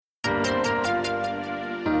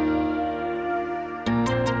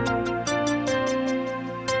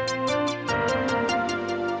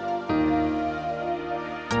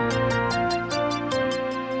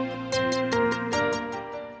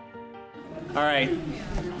All right.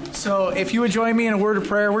 So if you would join me in a word of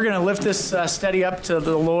prayer, we're going to lift this study up to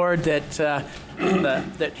the Lord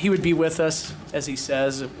that He would be with us, as He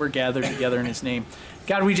says, we're gathered together in His name.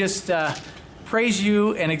 God, we just praise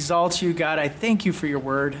You and exalt You. God, I thank You for Your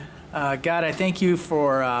word. God, I thank You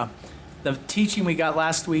for the teaching we got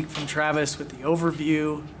last week from Travis with the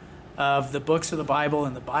overview of the books of the Bible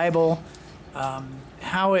and the Bible,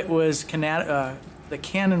 how it was, the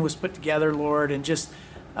canon was put together, Lord, and just...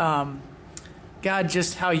 God,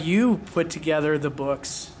 just how You put together the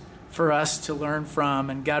books for us to learn from.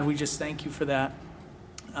 And God, we just thank You for that.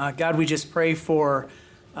 God, we just pray for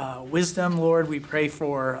wisdom, Lord. We pray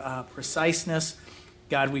for preciseness.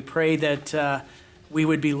 God, we pray that we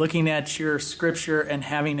would be looking at Your scripture and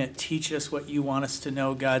having it teach us what You want us to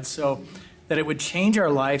know, God, so that it would change our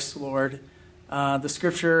lives, Lord. The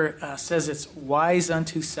scripture says it's wise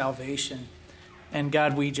unto salvation. And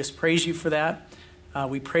God, we just praise You for that.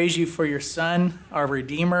 We praise You for Your Son, our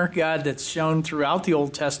Redeemer, God, that's shown throughout the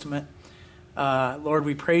Old Testament. Lord,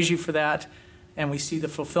 we praise You for that, and we see the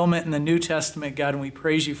fulfillment in the New Testament, God, and we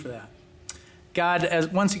praise You for that. God,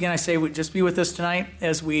 once again I say, just be with us tonight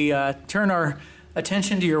as we turn our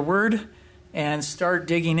attention to Your Word and start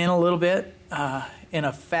digging in a little bit in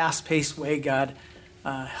a fast-paced way, God.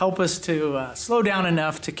 Help us to slow down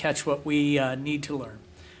enough to catch what we need to learn.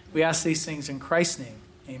 We ask these things in Christ's name.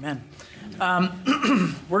 Amen.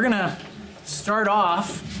 We're going to start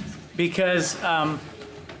off because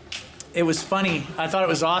it was funny. I thought it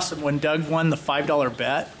was awesome when Doug won the $5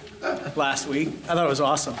 bet last week. I thought it was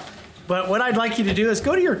awesome. But what I'd like you to do is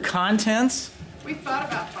go to your contents. We thought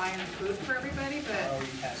about buying food for everybody,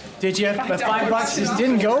 but... Did you? But $5 just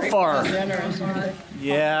didn't go far.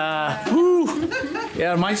 Yeah. Woo.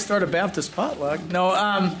 Yeah, I might start a Baptist potluck.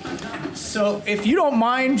 No, so if you don't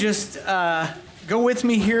mind, just... go with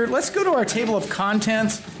me here. Let's go to our table of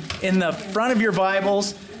contents in the front of your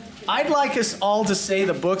Bibles. I'd like us all to say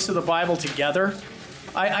the books of the Bible together.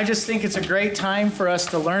 I just think it's a great time for us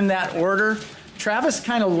to learn that order. Travis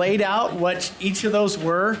kind of laid out what each of those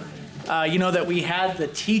were. That we had the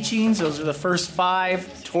teachings. Those are the first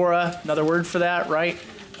 5. Torah, another word for that, right?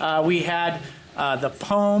 We had the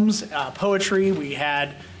poems, poetry. We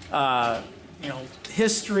had,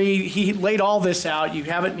 history. He laid all this out. You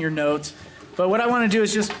have it in your notes. But what I want to do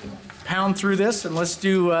is just pound through this, and let's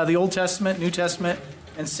do the Old Testament, New Testament,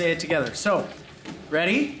 and say it together. So,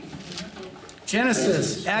 ready?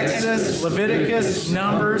 Genesis, Exodus, Leviticus,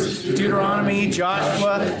 Numbers, Deuteronomy,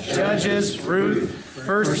 Joshua, Judges, Ruth,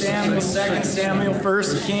 1 Samuel, 2 Samuel, 1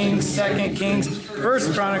 Kings, 2 Kings,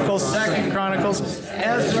 1 Chronicles, 2 Chronicles,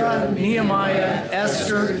 Ezra, Nehemiah,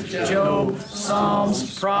 Esther, Job,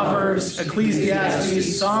 Psalms, Proverbs,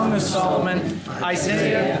 Ecclesiastes, Song of Solomon,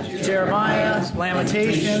 Isaiah, Jeremiah,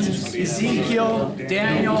 Lamentations, Ezekiel,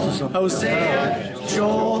 Daniel, Hosea,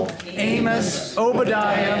 Joel, Amos,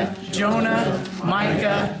 Obadiah, Jonah,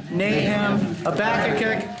 Micah, Nahum,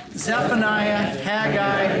 Habakkuk, Zephaniah,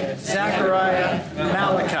 Haggai, Zechariah,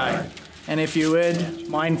 Malachi. And if you would,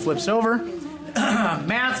 mine flips over.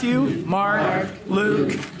 Matthew, Mark,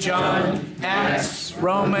 Luke, John, Acts,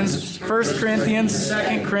 Romans, 1 Corinthians,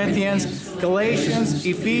 2 Corinthians, Galatians,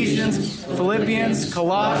 Ephesians, Philippians,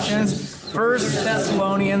 Colossians, 1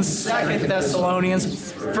 Thessalonians, 2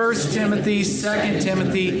 Thessalonians, 1 Timothy, 2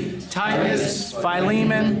 Timothy, Titus,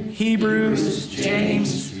 Philemon, Hebrews,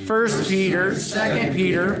 James, 1 Peter, 2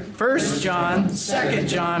 Peter, 1 John, 2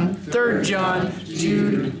 John, 3 John,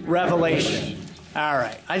 Jude, Revelation. All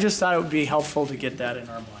right. I just thought it would be helpful to get that in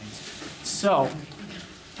our minds. So,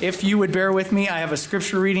 if you would bear with me, I have a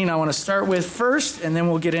scripture reading I want to start with first, and then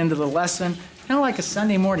we'll get into the lesson. Kind of like a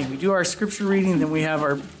Sunday morning. We do our scripture reading, then we have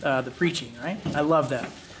our the preaching, right? I love that.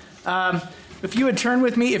 If you would turn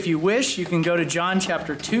with me, if you wish, you can go to John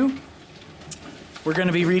chapter 2. We're going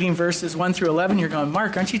to be reading verses 1 through 11. You're going,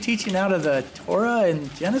 Mark, aren't you teaching out of the Torah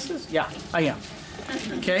and Genesis? Yeah, I am.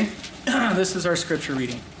 Okay? This is our scripture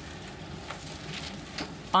reading.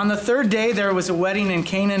 On the 3rd day, there was a wedding in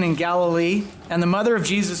Cana in Galilee, and the mother of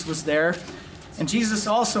Jesus was there. And Jesus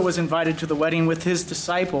also was invited to the wedding with his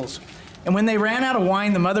disciples. And when they ran out of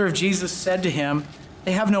wine, the mother of Jesus said to him,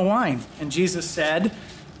 "They have no wine." And Jesus said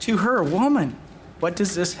to her, "Woman, what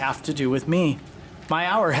does this have to do with me? My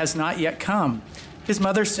hour has not yet come." His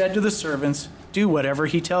mother said to the servants, "Do whatever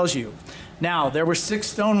he tells you." Now, there were 6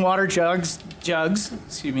 stone water jars,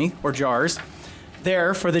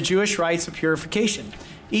 there for the Jewish rites of purification,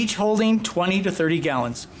 each holding 20 to 30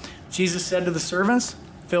 gallons. Jesus said to the servants,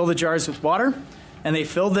 "Fill the jars with water," and they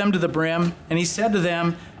filled them to the brim. And he said to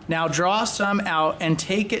them, "Now draw some out and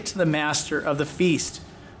take it to the master of the feast."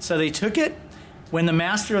 So they took it, When the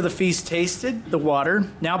master of the feast tasted the water,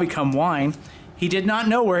 now become wine, he did not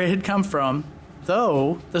know where it had come from,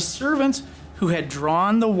 though the servants who had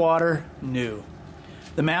drawn the water knew.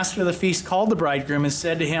 The master of the feast called the bridegroom and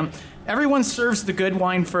said to him, everyone serves the good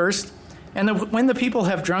wine first, and when the people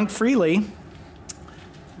have drunk freely,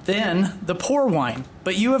 then the poor wine.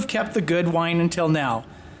 But you have kept the good wine until now.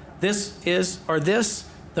 This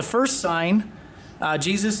the first sign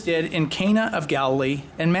Jesus did in Cana of Galilee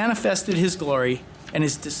and manifested his glory, and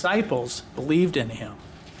his disciples believed in him.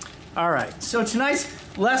 All right, so tonight's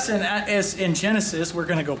lesson is in Genesis. We're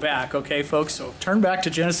going to go back, okay, folks? So turn back to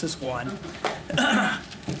Genesis 1. I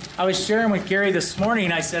was sharing with Gary this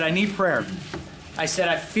morning. I said, I need prayer. I said,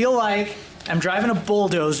 I feel like I'm driving a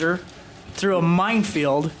bulldozer through a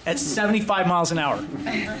minefield at 75 miles an hour.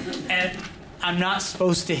 And I'm not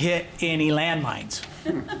supposed to hit any landmines.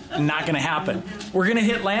 Not going to happen. We're going to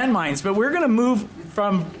hit landmines, but we're going to move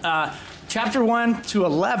from chapter 1 to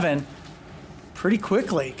 11 pretty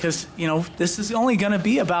quickly because, this is only going to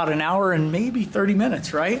be about an hour and maybe 30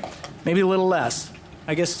 minutes, right? Maybe a little less.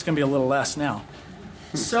 I guess it's going to be a little less now.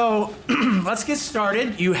 So let's get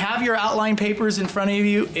started. You have your outline papers in front of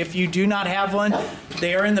you. If you do not have one,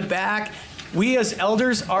 they are in the back. We as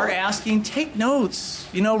elders are asking, take notes,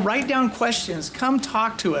 write down questions. Come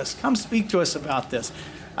talk to us. Come speak to us about this.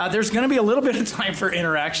 There's going to be a little bit of time for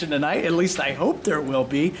interaction tonight. At least I hope there will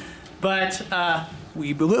be. But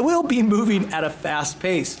we will be moving at a fast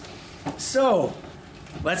pace. So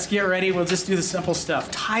let's get ready. We'll just do the simple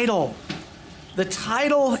stuff. Title. The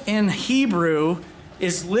title in Hebrew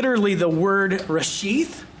is literally the word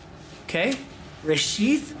Reshith. Okay?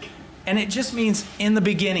 Reshith. And it just means in the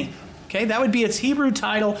beginning. Okay, that would be its Hebrew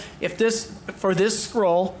title for this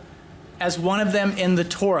scroll as one of them in the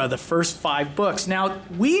Torah, the first 5 books. Now,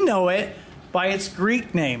 we know it by its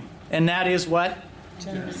Greek name, and that is what?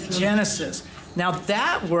 Genesis. Now,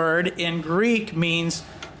 that word in Greek means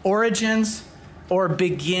origins or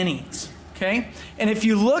beginnings, okay? And if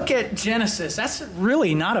you look at Genesis, that's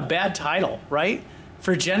really not a bad title, right,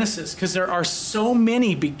 for Genesis, because there are so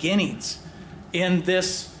many beginnings in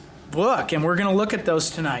this book, and we're going to look at those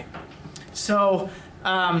tonight. So,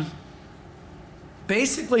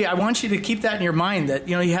 basically, I want you to keep that in your mind that,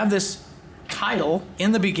 you have this title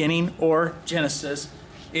in the beginning or Genesis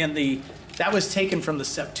that was taken from the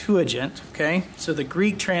Septuagint, okay? So the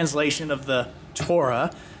Greek translation of the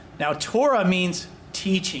Torah. Now, Torah means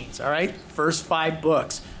teachings, all right? First 5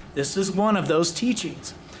 books. This is one of those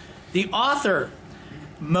teachings. The author,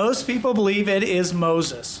 most people believe it is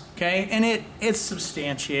Moses, okay? And it's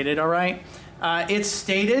substantiated, all right? It's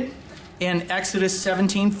stated in Exodus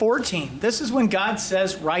 17:14. This is when God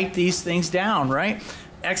says, write these things down, right?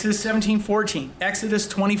 Exodus 17:14, Exodus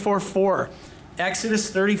 24:4,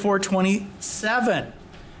 Exodus 34:27.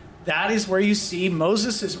 That is where you see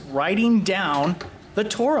Moses is writing down the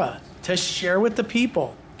Torah to share with the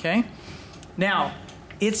people, okay? Now,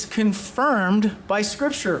 it's confirmed by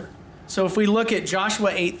Scripture. So if we look at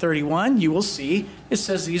Joshua 8:31, you will see it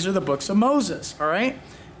says these are the books of Moses, all right?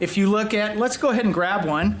 If you look at, let's go ahead and grab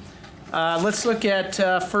one. Let's look at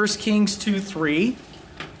 1 Kings 2:3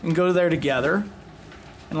 and go there together.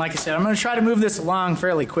 And like I said, I'm going to try to move this along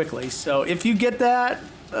fairly quickly. So if you get that,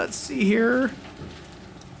 let's see here.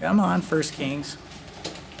 Come on, 1 Kings.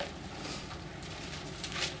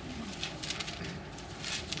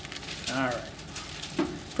 All right.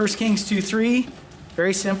 1 Kings 2:3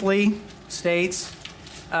 very simply states,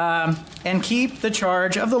 and keep the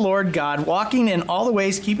charge of the Lord God, walking in all the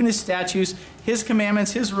ways, keeping his statutes, his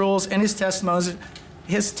commandments, his rules, and his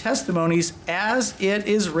testimonies as it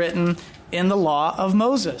is written in the law of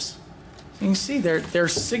Moses. So you can see they're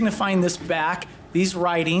signifying this back, these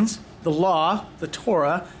writings, the law, the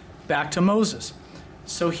Torah, back to Moses.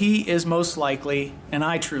 So he is most likely, and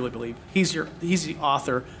I truly believe, he's the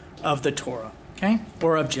author of the Torah, okay,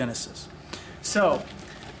 or of Genesis. So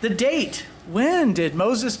the date, when did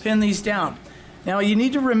Moses pen these down? Now you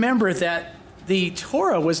need to remember that the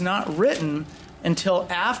Torah was not written until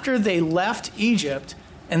after they left Egypt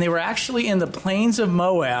and they were actually in the plains of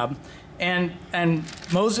Moab, and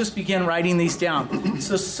Moses began writing these down.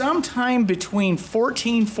 So sometime between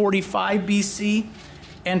 1445 BC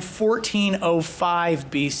and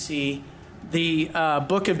 1405 BC, the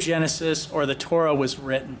book of Genesis or the Torah was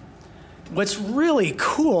written. What's really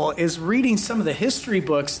cool is reading some of the history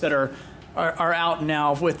books that are out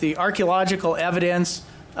now with the archaeological evidence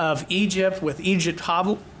of Egypt, with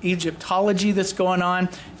Egyptology that's going on.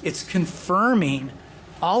 It's confirming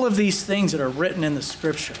all of these things that are written in the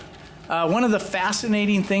Scripture. One of the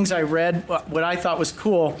fascinating things I read, what I thought was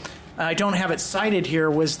cool, I don't have it cited here,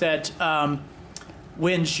 was that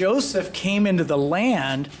when Joseph came into the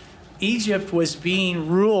land, Egypt was being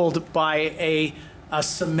ruled by a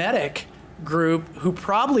Semitic group who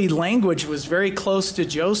probably language was very close to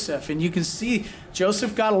Joseph. And you can see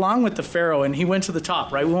Joseph got along with the Pharaoh and he went to the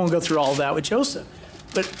top, right? We won't go through all of that with Joseph.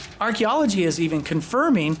 But archaeology is even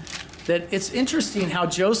confirming that it's interesting how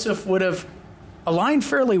Joseph would have aligned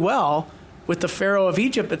fairly well with the Pharaoh of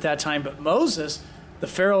Egypt at that time. But Moses, the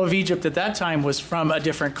Pharaoh of Egypt at that time, was from a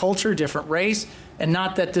different culture, different race. And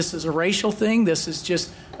not that this is a racial thing, this is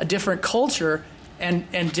just a different culture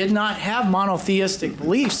and did not have monotheistic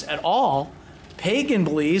beliefs at all. Pagan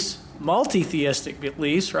beliefs, multi-theistic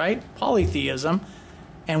beliefs, right? Polytheism,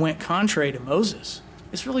 and went contrary to Moses.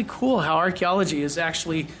 It's really cool how archaeology is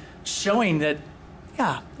actually showing that,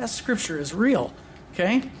 yeah, that scripture is real,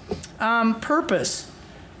 okay? Purpose.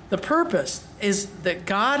 The purpose is that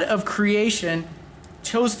God of creation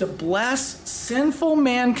chose to bless sinful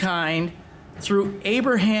mankind through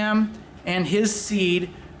Abraham and his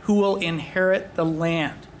seed who will inherit the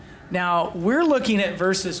land. Now, we're looking at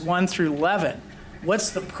verses 1 through 11. What's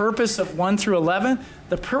the purpose of 1 through 11?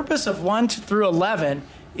 The purpose of 1 through 11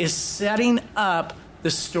 is setting up the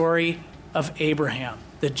story of Abraham,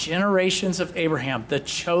 the generations of Abraham, the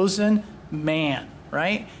chosen man,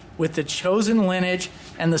 right? With the chosen lineage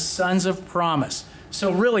and the sons of promise.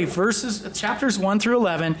 So really, chapters 1 through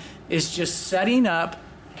 11 is just setting up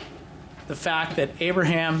the fact that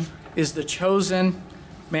Abraham is the chosen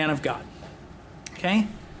man of God. Okay?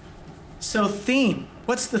 So theme.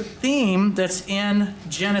 What's the theme that's in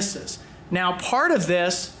Genesis? Now, part of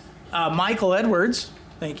this, Michael Edwards,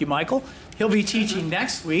 thank you, Michael, he'll be teaching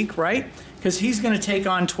next week, right? Because he's going to take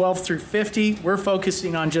on 12 through 50. We're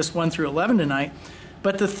focusing on just 1 through 11 tonight.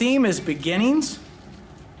 But the theme is beginnings,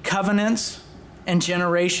 covenants, and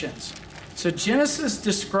generations. So Genesis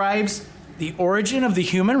describes the origin of the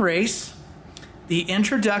human race, the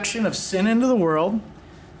introduction of sin into the world,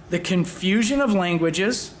 the confusion of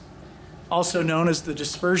languages, also known as the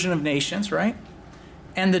dispersion of nations, right?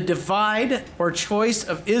 And the divide or choice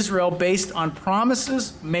of Israel based on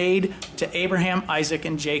promises made to Abraham, Isaac,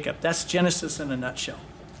 and Jacob. That's Genesis in a nutshell.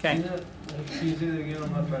 Okay?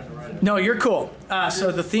 No, you're cool.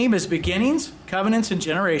 So the theme is beginnings, covenants, and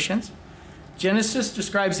generations. Genesis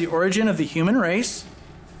describes the origin of the human race,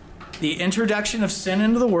 the introduction of sin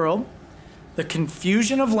into the world, the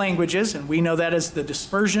confusion of languages, and we know that as the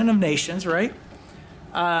dispersion of nations, right?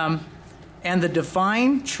 And the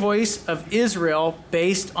divine choice of Israel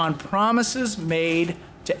based on promises made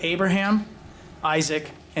to Abraham, Isaac,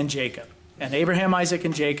 and Jacob. And Abraham, Isaac,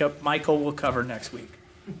 and Jacob, Michael will cover next week.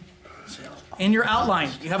 So, in your outline,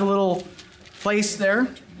 you have a little place there.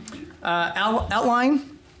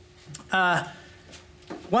 Outline.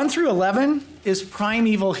 1 through 11 is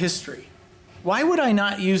primeval history. Why would I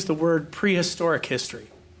not use the word prehistoric history?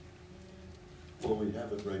 Well, we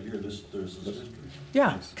have it right here. There's this history.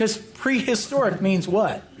 Yeah, because prehistoric means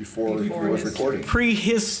what? Before it was recorded.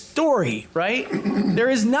 Prehistory, right? There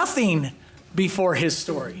is nothing before his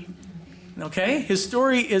story. Okay? His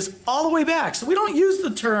story is all the way back. So we don't use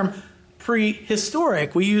the term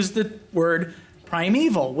prehistoric. We use the word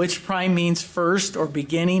primeval, which prime means first or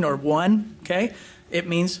beginning or one. Okay? It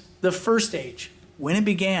means the first age, when it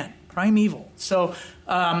began, primeval. So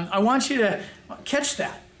I want you to catch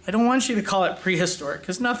that. I don't want you to call it prehistoric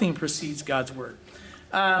because nothing precedes God's word.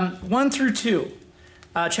 1 through 2.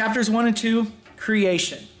 Chapters 1 and 2,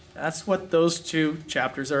 creation. That's what those two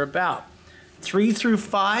chapters are about. 3 through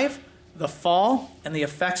 5, the fall and the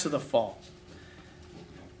effects of the fall.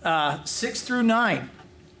 6 through 9,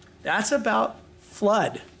 that's about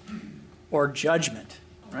flood or judgment,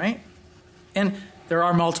 right? And there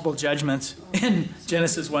are multiple judgments in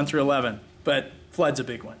Genesis 1 through 11, but flood's a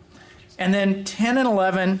big one. And then 10 and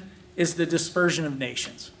 11 is the dispersion of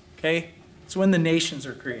nations, okay? It's when the nations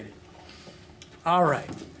are created. All right.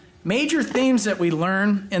 Major themes that we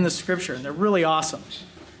learn in the scripture, and they're really awesome.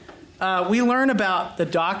 We learn about the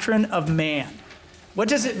doctrine of man. What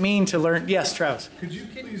does it mean to learn? Yes, Travis. Could you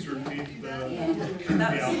please repeat the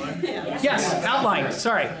outline? Yes, outline.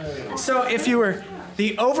 Sorry. So if you were,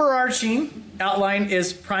 the overarching outline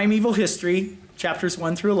is primeval history, chapters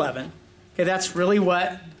 1 through 11. Okay, that's really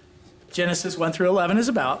what Genesis 1 through 11 is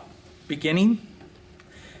about, beginning.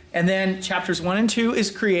 And then chapters 1 and 2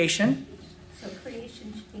 is creation. So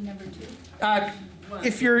creation should be number 2?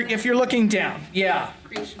 If you're looking down, yeah.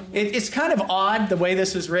 It's kind of odd the way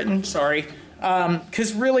this is written, sorry.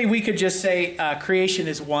 Because really we could just say creation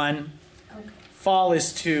is 1, Okay. fall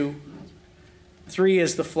is 2, 3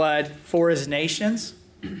 is the flood, 4 is nations.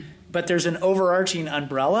 But there's an overarching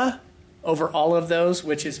umbrella over all of those,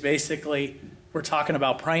 which is basically, we're talking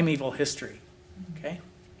about primeval history. Okay?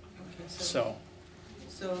 So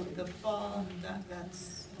the fall,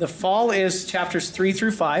 that's, the fall is chapters 3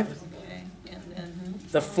 through 5. okay, and then,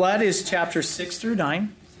 The flood is chapters 6 through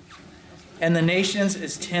 9. And the nations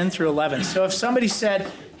is 10 through 11. So if somebody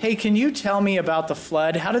said, hey, can you tell me about the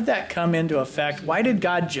flood? How did that come into effect? Why did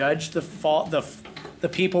God judge the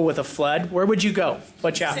people with a flood? Where would you go?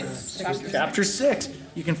 What chapter? Chapter 6.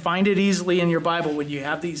 You can find it easily in your Bible when you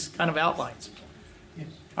have these kind of outlines.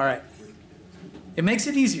 All right. It makes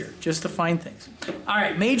it easier just to find things. All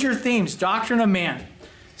right, major themes, doctrine of man.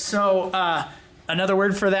 So another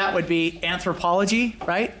word for that would be anthropology,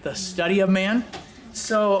 right? The study of man.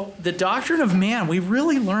 So the doctrine of man, we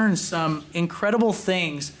really learn some incredible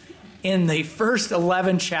things in the first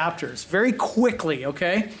 11 chapters, very quickly,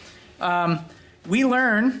 okay? We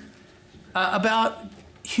learn about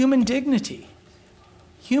human dignity.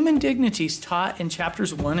 Human dignity is taught in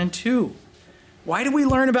chapters 1 and 2. Why do we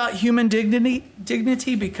learn about human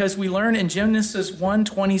dignity? Because we learn in Genesis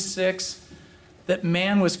 1:26 that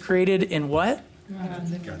man was created in what?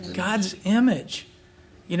 God's image.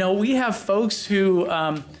 You know, we have folks who,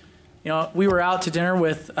 we were out to dinner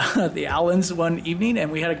with the Allens one evening,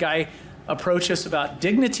 and we had a guy approach us about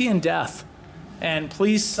dignity and death. And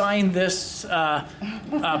please sign this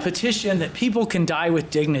petition that people can die with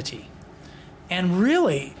dignity. And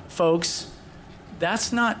really, folks,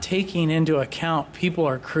 that's not taking into account people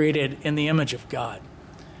are created in the image of God.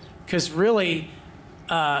 Because really,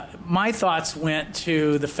 my thoughts went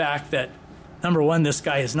to the fact that, number one, this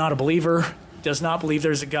guy is not a believer, does not believe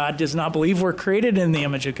there's a God, does not believe we're created in the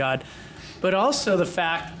image of God, but also the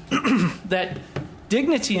fact that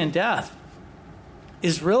dignity and death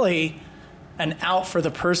is really an out for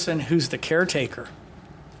the person who's the caretaker.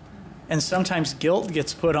 And sometimes guilt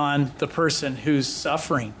gets put on the person who's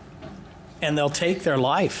suffering, and they'll take their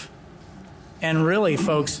life. And really,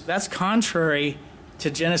 folks, that's contrary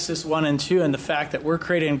to Genesis 1 and 2 and the fact that we're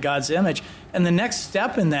created in God's image. And the next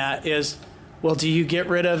step in that is, well, do you get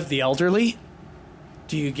rid of the elderly?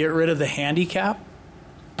 Do you get rid of the handicapped?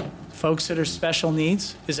 Folks that are special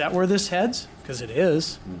needs? Is that where this heads? Because it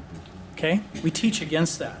is. Okay? We teach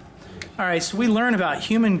against that. All right, so we learn about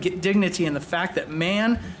human dignity and the fact that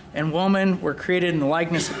man and woman were created in the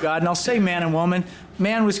likeness of God. And I'll say man and woman.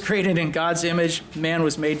 Man was created in God's image. Woman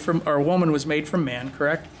was made from man,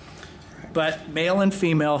 correct? But male and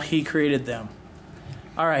female, he created them.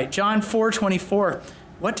 All right, John 4:24.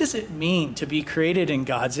 What does it mean to be created in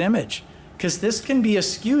God's image? Because this can be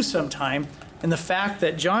askew sometime in the fact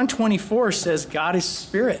that John 24 says God is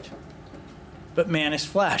spirit, but man is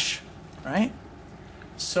flesh, right?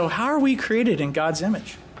 So how are we created in God's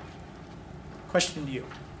image? Question to you.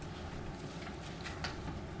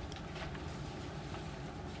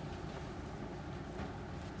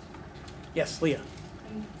 Yes, Leah.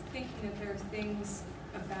 I'm thinking that there are things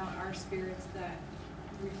about our spirits that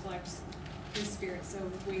reflect His Spirit. So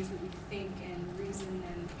ways that we think and reason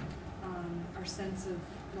and our sense of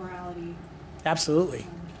morality. Absolutely.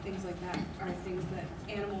 Things like that are things that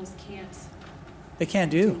animals can't. They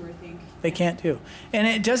can't do. I think. They can't do. And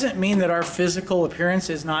it doesn't mean that our physical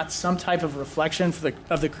appearance is not some type of reflection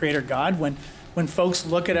of the Creator God. When folks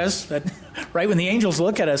look at us, right, when the angels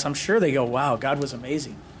look at us, I'm sure they go, wow, God was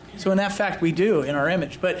amazing. So in that fact, we do in our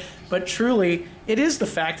image. But truly, it is the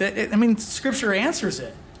fact that, Scripture answers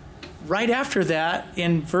it. Right after that,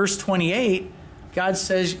 in verse 28, God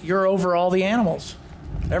says, you're over all the animals.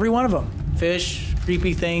 Every one of them. Fish,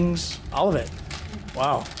 creepy things, all of it.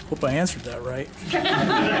 Wow, hope I answered that right.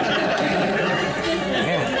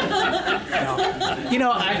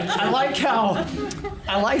 No. I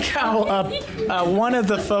like how one of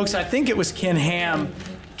the folks, I think it was Ken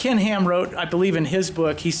Ham wrote, I believe in his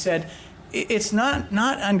book, he said, it's not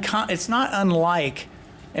unlike,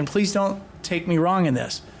 and please don't take me wrong in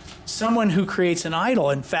this, someone who creates an idol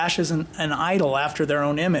and fashions an idol after their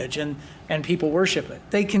own image and people worship it.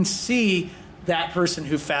 They can see that person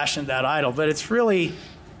who fashioned that idol, but it's really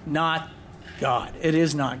not God. It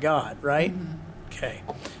is not God, right? Okay.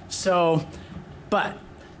 So, but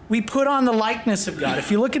we put on the likeness of God.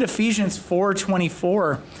 If you look at Ephesians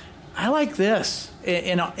 4:24, I like this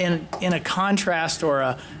in a contrast or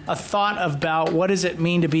a thought about what does it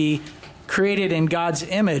mean to be created in God's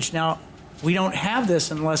image. Now, we don't have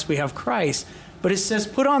this unless we have Christ, but it says,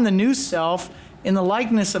 put on the new self in the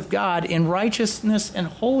likeness of God in righteousness and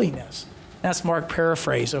holiness. That's Mark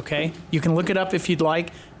paraphrase, okay? You can look it up if you'd like,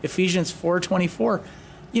 Ephesians 4:24.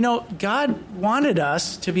 God wanted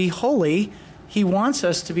us to be holy. He wants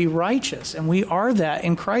us to be righteous, and we are that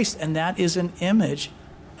in Christ, and that is an image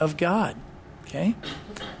of God, okay?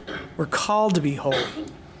 We're called to be holy.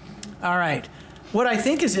 All right. What I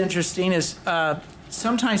think is interesting is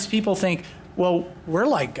sometimes people think, well, we're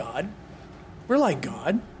like God. We're like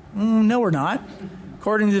God. No, we're not.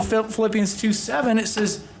 According to Philippians 2:7, it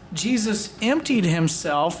says, Jesus emptied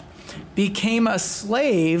himself, became a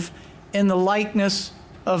slave in the likeness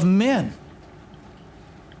of men.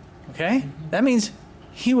 Okay? That means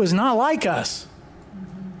he was not like us.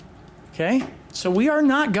 Okay? So we are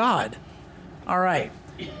not God. All right.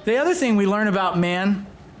 The other thing we learn about man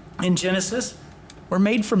in Genesis, we're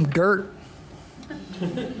made from dirt.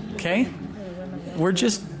 Okay? We're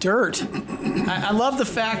just dirt. I love the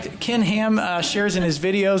fact Ken Ham shares in his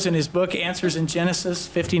videos and his book, Answers in Genesis,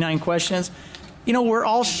 59 Questions. You know, we're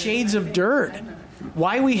all shades of dirt.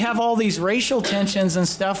 Why we have all these racial tensions and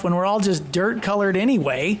stuff when we're all just dirt colored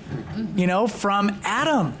anyway, you know, from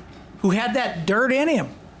Adam, who had that dirt in him.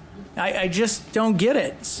 I just don't get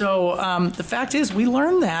it. So the fact is, we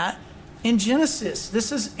learn that in Genesis.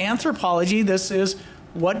 This is anthropology. This is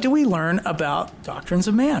what do we learn about doctrines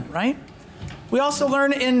of man, right? We also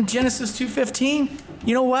learn in Genesis 2:15,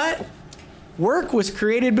 you know what? Work was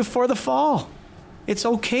created before the fall. It's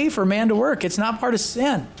okay for man to work. It's not part of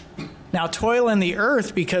sin. Now, toil in the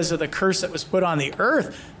earth because of the curse that was put on the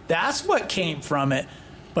earth, that's what came from it.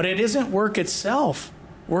 But it isn't work itself.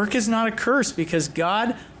 Work is not a curse because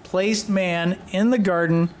God placed man in the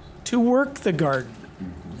garden to work the garden.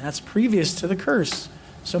 That's previous to the curse.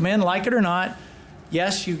 So men, like it or not,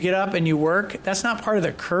 yes, you get up and you work. That's not part of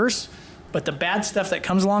the curse, but the bad stuff that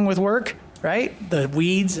comes along with work, right? The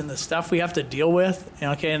weeds and the stuff we have to deal with,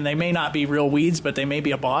 okay, and they may not be real weeds, but they may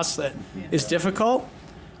be a boss that is difficult.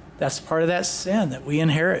 That's part of that sin that we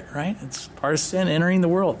inherit, right? It's part of sin entering the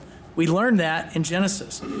world. We learned that in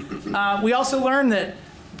Genesis. We also learned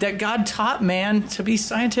that God taught man to be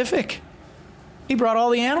scientific. He brought all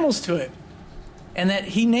the animals to it. And that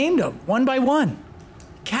he named them one by one.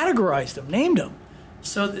 Categorized them, named them.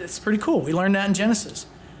 So it's pretty cool. We learned that in Genesis.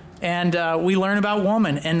 And we learn about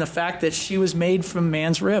woman and the fact that she was made from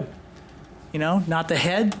man's rib. You know, not the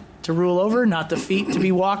head to rule over, not the feet to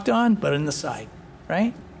be walked on, but in the side,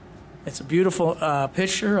 right? It's a beautiful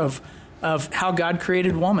picture of how God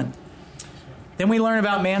created woman. Then we learn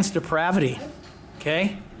about man's depravity,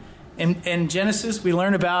 okay? In Genesis, we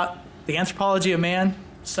learn about the anthropology of man,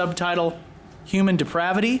 subtitle, human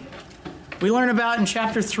depravity. We learn about, in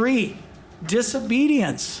chapter 3,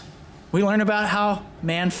 disobedience. We learn about how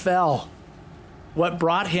man fell, what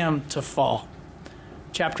brought him to fall.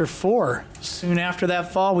 Chapter 4, soon after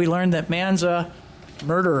that fall, we learn that man's a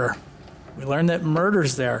murderer. We learn that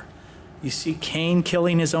murder's there. You see Cain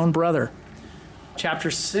killing his own brother.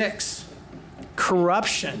 Chapter 6,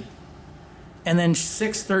 corruption. And then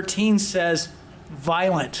 6:13 says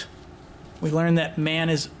violent. We learn that man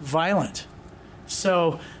is violent.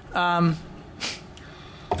 So,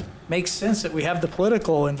 makes sense that we have the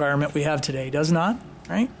political environment we have today, does not?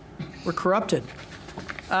 Right? We're corrupted.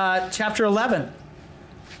 Chapter 11.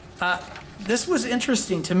 This was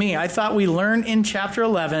interesting to me. I thought we learned in chapter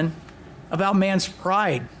 11 about man's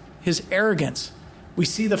pride, his arrogance. We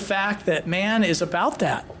see the fact that man is about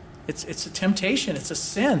that. It's a temptation. It's a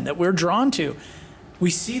sin that we're drawn to. We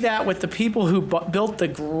see that with the people who built the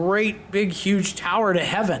great, big, huge tower to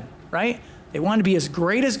heaven, right? They wanted to be as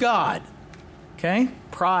great as God. Okay?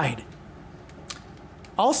 Pride.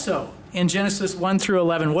 Also, in Genesis 1 through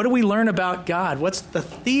 11, what do we learn about God? What's the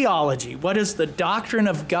theology? What is the doctrine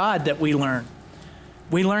of God that we learn?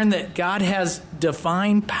 We learn that God has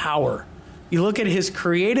divine power. You look at his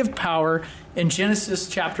creative power in Genesis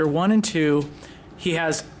chapter 1 and 2, he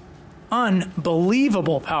has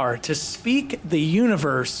unbelievable power to speak the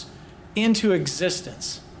universe into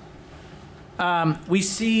existence. We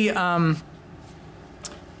see that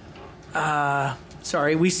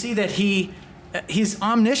he's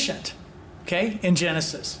omniscient, okay, in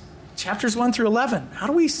Genesis. Chapters 1 through 11. How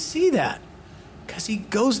do we see that? Because he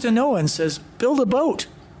goes to Noah and says, build a boat.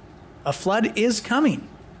 A flood is coming.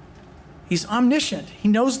 He's omniscient. He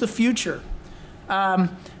knows the future.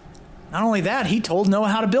 Not only that, he told Noah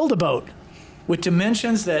how to build a boat with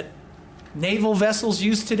dimensions that naval vessels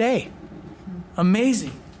use today.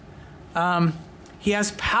 Amazing. He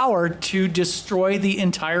has power to destroy the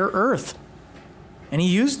entire earth. And he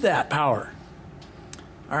used that power.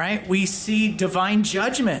 All right, we see divine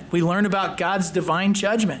judgment. We learn about God's divine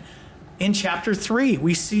judgment. In chapter 3,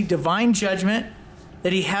 we see divine judgment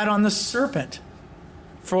that he had on the serpent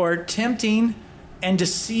for tempting and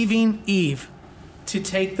deceiving Eve to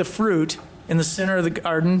take the fruit in the center of the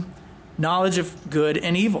garden, knowledge of good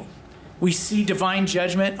and evil. We see divine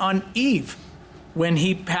judgment on Eve when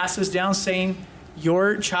he passes down saying,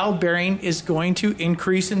 your childbearing is going to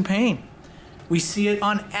increase in pain. We see it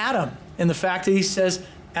on Adam in the fact that he says,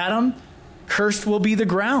 Adam, Cursed will be the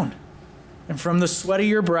ground, and from the sweat of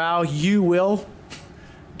your brow you will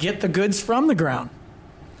get the goods from the ground.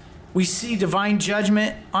 We see divine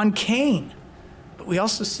judgment on Cain, but we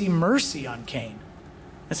also see mercy on Cain.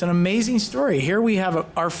 It's an amazing story. Here we have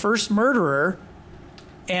our first murderer,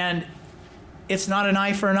 and it's not an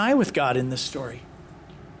eye for an eye with God in this story.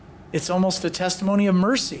 It's almost a testimony of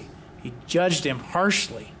mercy. He judged him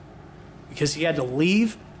harshly because he had to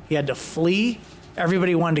leave, he had to flee.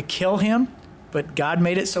 Everybody wanted to kill him, but God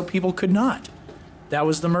made it so people could not. That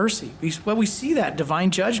was the mercy. But we see that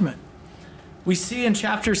divine judgment. We see in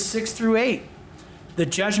chapters 6 through 8, the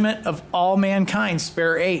judgment of all mankind,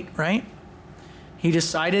 spare 8, right? He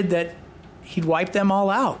decided that he'd wipe them all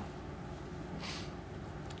out.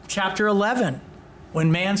 Chapter 11, when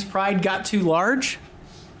man's pride got too large,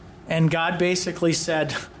 and God basically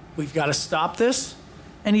said, we've got to stop this,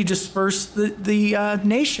 and he dispersed the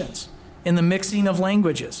nations in the mixing of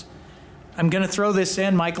languages. I'm going to throw this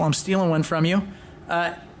in, Michael, I'm stealing one from you.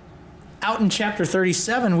 Out in chapter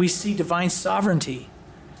 37, we see divine sovereignty.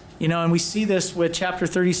 And we see this with chapter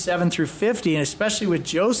 37 through 50, and especially with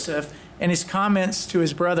Joseph and his comments to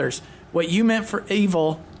his brothers. What you meant for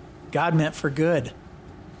evil, God meant for good.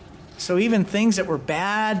 So even things that were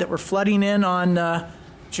bad, that were flooding in on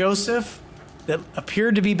Joseph, that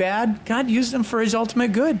appeared to be bad, God used them for his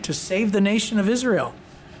ultimate good, to save the nation of Israel.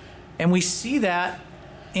 And we see that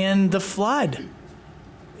in the flood.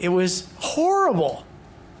 It was horrible.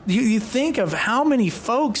 You think of how many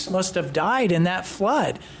folks must have died in that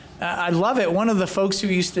flood. I love it. One of the folks who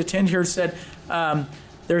used to attend here said,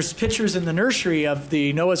 there's pictures in the nursery of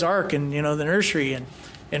the Noah's Ark and, the nursery. And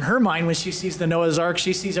in her mind, when she sees the Noah's Ark,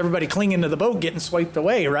 she sees everybody clinging to the boat getting swiped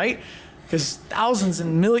away, right? Because thousands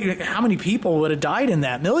and millions, how many people would have died in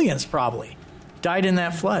that? Millions probably died in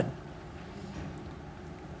that flood.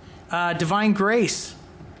 Divine grace.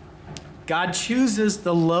 God chooses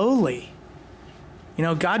the lowly.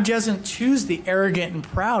 God doesn't choose the arrogant and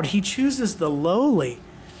proud. He chooses the lowly.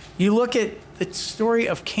 You look at the story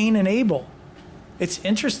of Cain and Abel. It's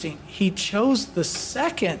interesting. He chose the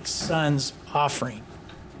second son's offering,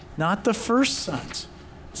 not the first son's.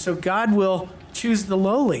 So God will choose the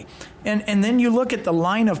lowly. And then you look at the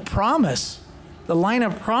line of promise. The line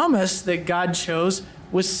of promise that God chose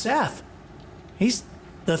was Seth. He's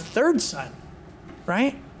the third son,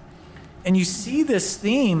 right? And you see this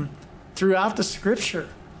theme throughout the scripture,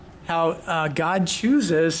 how God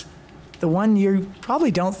chooses the one you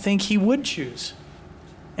probably don't think he would choose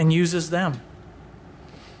and uses them.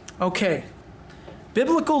 Okay,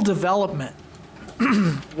 biblical development.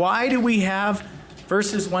 Why do we have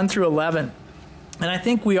verses 1 through 11? And I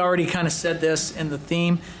think we already kind of said this in the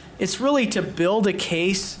theme. It's really to build a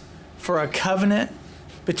case for a covenant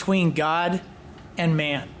between God and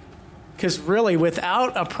man. Because really,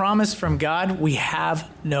 without a promise from God, we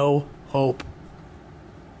have no hope.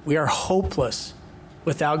 We are hopeless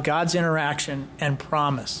without God's interaction and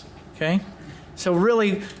promise. Okay? So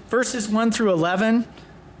really, verses 1 through 11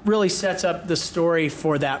 really sets up the story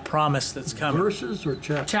for that promise that's coming. Verses or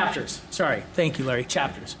chapters? Chapters. Sorry. Thank you, Larry.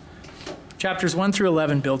 Chapters. Chapters 1 through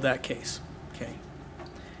 11 build that case. Okay.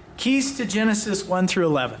 Keys to Genesis 1 through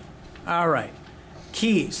 11. All right.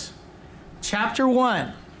 Keys. Chapter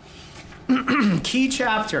 1. Key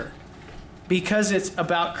chapter. Because it's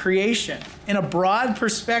about creation in a broad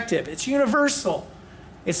perspective. It's universal.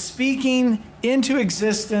 It's speaking into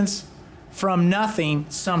existence from nothing,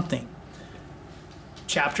 something.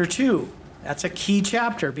 Chapter 2, that's a key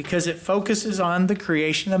chapter because it focuses on the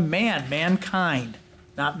creation of man, mankind.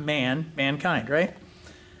 Not man, mankind, right?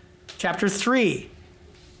 Chapter 3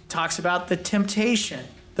 talks about the temptation,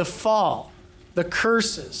 the fall, the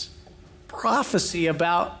curses, prophecy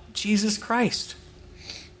about Jesus Christ,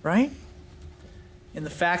 right? In the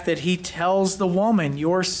fact that he tells the woman,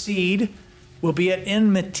 your seed will be at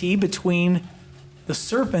enmity between the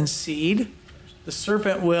serpent's seed. The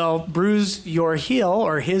serpent will bruise your heel,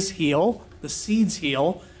 or his heel, the seed's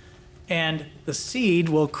heel, and the seed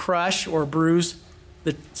will crush or bruise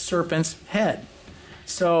the serpent's head.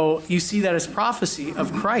 So you see that as prophecy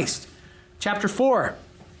of Christ. Chapter 4,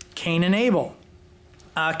 Cain and Abel.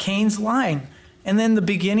 Cain's line. And then the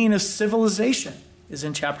beginning of civilization is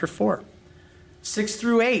in chapter 4. 6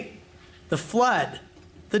 through 8, the flood,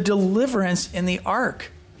 the deliverance in the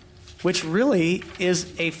ark, which really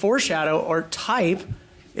is a foreshadow or type.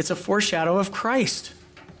 It's a foreshadow of Christ,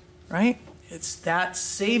 right? It's that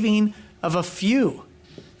saving of a few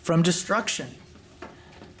from destruction.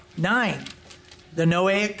 9, the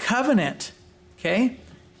Noahic covenant, okay?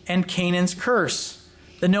 And Canaan's curse.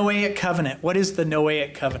 The Noahic covenant. What is the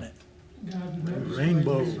Noahic covenant?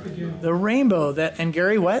 Rainbow. The rainbow that, and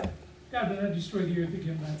Gary, what? Yeah, but that destroyed the earth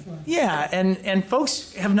again by flood. Yeah, and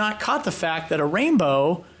folks have not caught the fact that a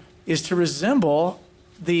rainbow is to resemble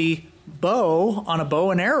the bow on a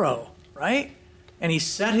bow and arrow, right? And he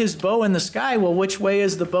set his bow in the sky. Well, which way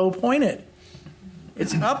is the bow pointed?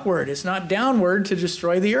 It's upward. It's not downward to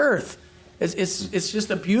destroy the earth. It's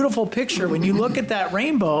just a beautiful picture. When you look at that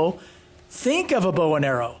rainbow, think of a bow and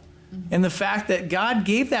arrow. And the fact that God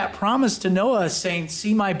gave that promise to Noah, saying,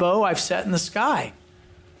 see my bow I've set in the sky.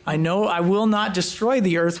 I know I will not destroy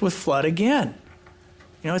the earth with flood again.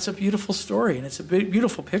 You know, it's a beautiful story, and it's a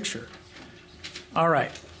beautiful picture. All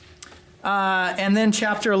right. And then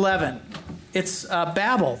chapter 11. It's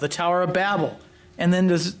Babel, the Tower of Babel. And then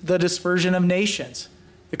the dispersion of nations.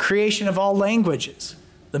 The creation of all languages.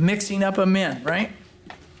 The mixing up of men, right?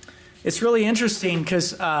 It's really interesting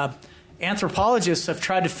because anthropologists have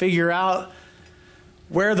tried to figure out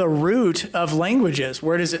where the root of language is.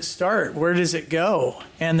 Where does it start? Where does it go?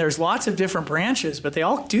 And there's lots of different branches, but they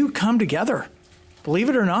all do come together. Believe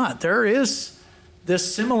it or not, there is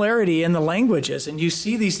this similarity in the languages, and you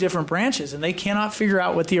see these different branches, and they cannot figure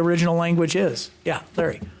out what the original language is. Yeah,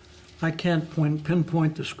 Larry. I can't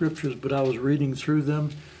pinpoint the scriptures, but I was reading through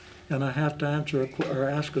them, and I have to answer or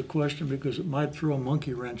ask a question because it might throw a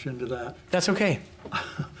monkey wrench into that. That's okay.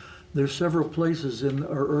 There's several places in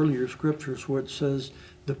our earlier scriptures where it says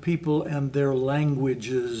the people and their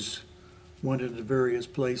languages went into various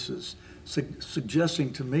places,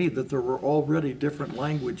 suggesting to me that there were already different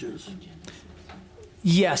languages.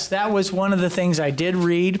 Yes, that was one of the things I did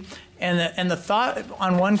read. And the thought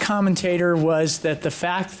on one commentator was that the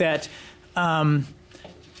fact that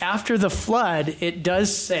after the flood, it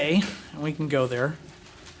does say, and we can go there.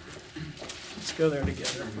 Let's go there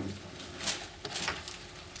together.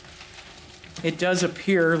 It does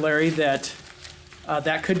appear, Larry, that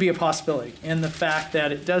that could be a possibility in the fact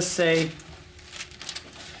that it does say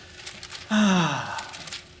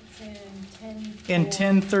It's in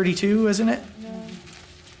 1032, isn't it? No.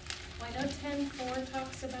 Well, I know 10:4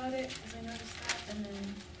 talks about it, because I noticed that, and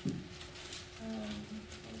then,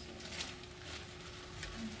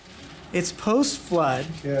 It's post-flood.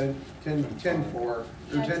 Yeah, 10:4, or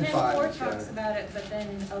yeah, 10:5. 10:4 talks about it, but then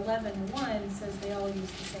 11:1 says they all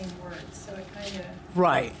use the same words, so it kind of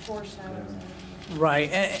Right, foreshadows it. right.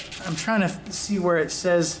 And I'm trying to see where it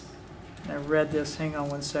says, I read this, hang on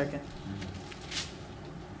one second.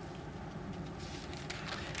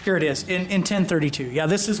 Here it is, in 1032. Yeah,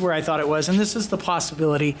 this is where I thought it was, and this is the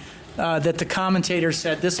possibility that the commentator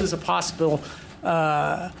said this is a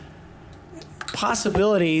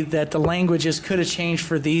possibility that the languages could have changed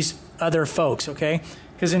for these other folks, okay?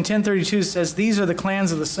 Because in 1032 it says, these are the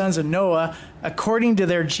clans of the sons of Noah according to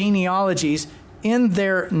their genealogies in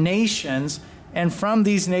their nations, and from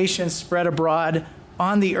these nations spread abroad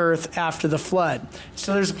on the earth after the flood.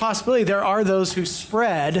 So there's a possibility there are those who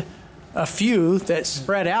spread, a few that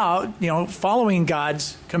spread out, you know, following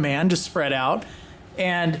God's command to spread out,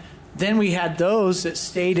 and then we had those that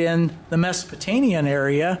stayed in the Mesopotamian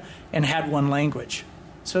area and had one language.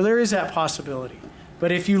 So there is that possibility.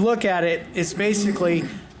 But if you look at it, it's basically,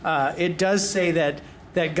 it does say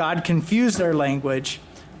that God confused their language.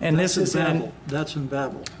 And That's this is in Babel. That's in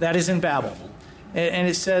Babel. That is in Babel. And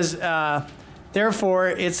it says, therefore,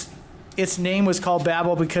 its name was called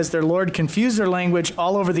Babel because their Lord confused their language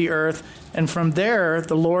all over the earth. And from there,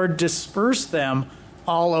 the Lord dispersed them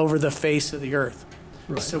all over the face of the earth.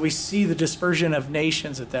 Right. So we see the dispersion of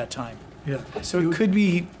nations at that time. Yeah. So it could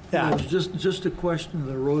be that. It was just a question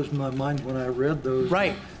that arose in my mind when I read those.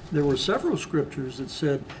 Right. There were several scriptures that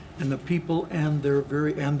said, "And the people and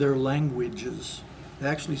their languages." They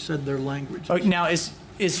actually said their languages. Oh, now,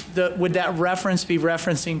 would that reference be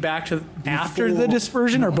referencing back to after the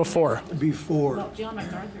dispersion or before? Before. Well, John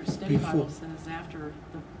MacArthur's study Bible says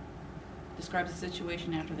describes the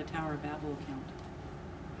situation after the Tower of Babel account.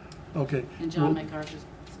 Okay. In John MacArthur's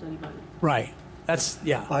study Bible. Right. That's,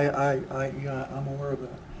 yeah. I'm aware of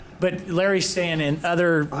that. But Larry's saying in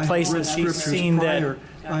other places he's seen that.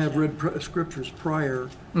 I have read scriptures prior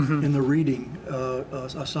in the reading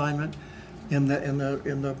assignment, in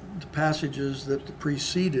the passages that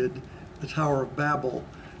preceded the Tower of Babel,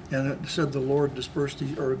 and it said the Lord dispersed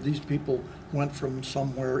these people went from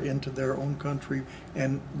somewhere into their own country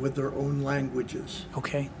and with their own languages.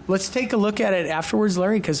 Okay. Let's take a look at it afterwards,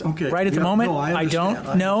 Larry, because right at the moment, no, I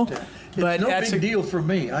don't know. But it's no big deal for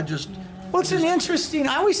me. Well, it's an interesting,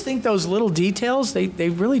 I always think those little details, they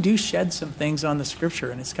really do shed some things on the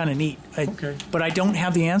scripture, and it's kind of neat. Okay. But I don't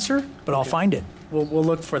have the answer, but I'll find it. We'll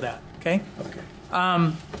look for that, okay? Okay.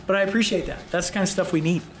 But I appreciate that. That's the kind of stuff we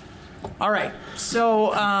need. All right.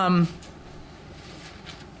 So,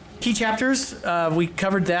 Key chapters, we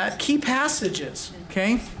covered that. Key passages,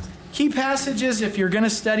 okay? Key passages, if you're going to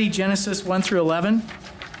study Genesis 1 through 11,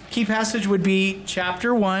 key passage would be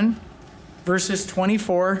chapter 1, verses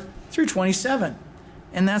 24 through 27.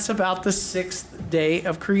 And that's about the sixth day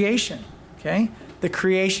of creation, okay? The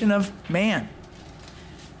creation of man.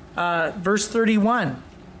 Verse 31,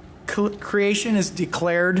 creation is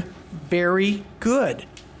declared very good.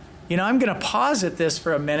 You know, I'm going to pause at this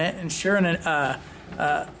for a minute and share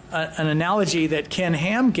an analogy that Ken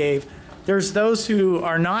Ham gave. There's those who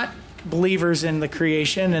are not believers in the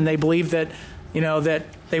creation, and they believe that, you know, that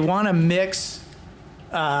they want to mix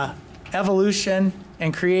evolution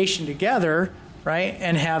and creation together, right?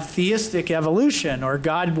 And have theistic evolution, or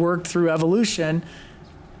God worked through evolution.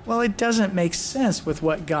 Well, it doesn't make sense with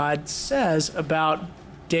what God says about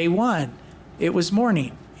day one. It was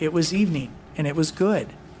morning, it was evening, and it was good.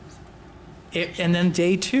 And then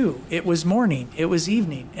day two, it was morning, it was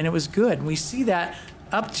evening, and it was good. And we see that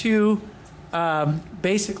up to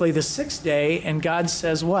basically the sixth day, and God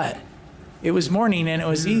says what? It was morning and it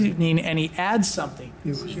was evening, and he adds something. It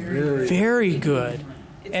was very good.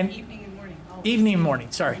 It's And evening and morning. Oh. evening,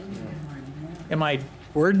 morning, sorry. Am I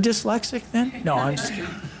word dyslexic then? No, I'm just kidding.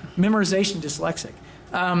 Memorization dyslexic.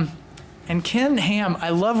 And Ken Ham, I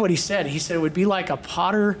love what he said. He said it would be like a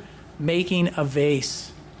potter making a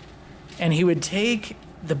vase. And he would take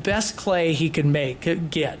the best clay he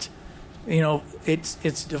could get. You know,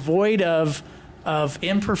 it's devoid of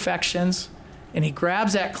imperfections. And he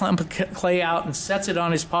grabs that clump of clay out and sets it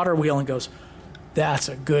on his potter wheel and goes, that's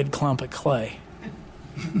a good clump of clay.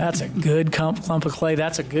 That's a good clump of clay.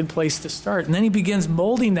 That's a good place to start. And then he begins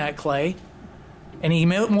molding that clay. And he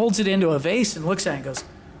molds it into a vase and looks at it and goes,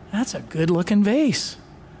 that's a good looking vase.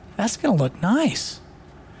 That's going to look nice.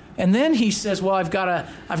 And then he says, well, I've got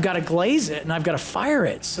to glaze it and I've got to fire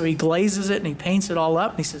it. So he glazes it and he paints it all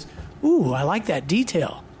up. And he says, ooh, I like that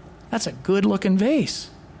detail. That's a good looking vase.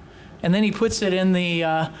 And then he puts it in the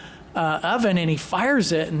oven and he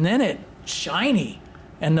fires it, and then it's shiny.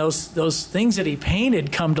 And those things that he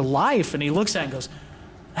painted come to life. And he looks at it and goes,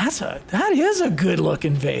 that is a good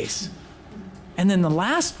looking vase. And then the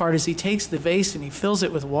last part is he takes the vase and he fills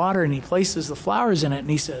it with water and he places the flowers in it and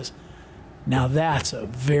he says, now that's a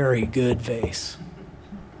very good vase.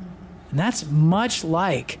 And that's much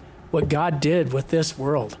like what God did with this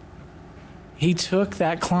world. He took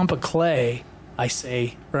that clump of clay, I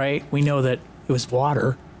say, right? We know that it was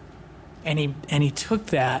water. And he took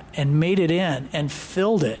that and made it in and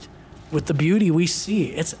filled it with the beauty we see.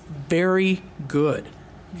 It's very good.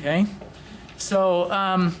 Okay?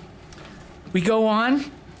 So we go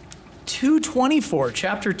on. 2:24,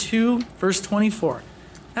 chapter 2, verse 24.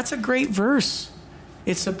 That's a great verse.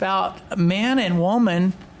 It's about man and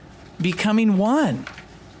woman becoming one.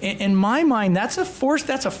 In my mind, that's a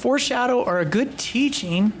foreshadow or a good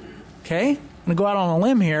teaching, okay? I'm going to go out on a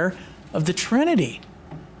limb here, of the Trinity.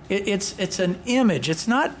 It's an image. It's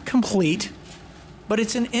not complete, but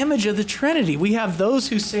it's an image of the Trinity. We have those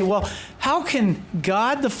who say, well, how can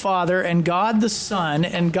God the Father and God the Son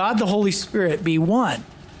and God the Holy Spirit be one?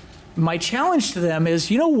 My challenge to them is,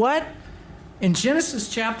 you know what? In Genesis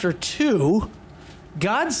chapter 2,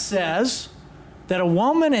 God says that a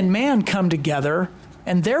woman and man come together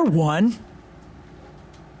and they're one.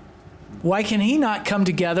 Why can he not come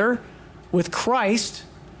together with Christ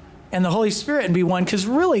and the Holy Spirit and be one? Because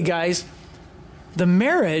really, guys, the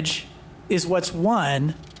marriage is what's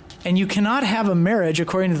one, and you cannot have a marriage,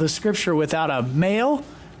 according to the Scripture, without a male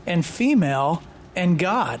and female and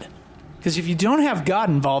God. Because if you don't have God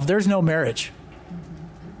involved, there's no marriage.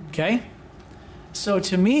 Okay? So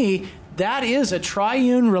to me, that is a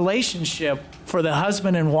triune relationship for the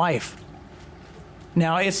husband and wife.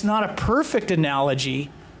 Now, it's not a perfect analogy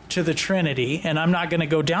to the Trinity, and I'm not going to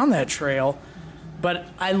go down that trail, but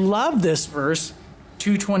I love this verse,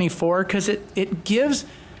 2:24, because it gives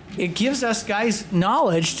us guys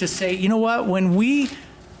knowledge to say, you know what, when we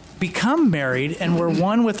become married and we're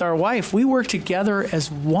one with our wife, we work together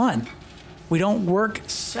as one. We don't work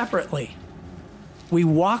separately. We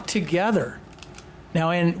walk together.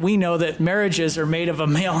 Now, and we know that marriages are made of a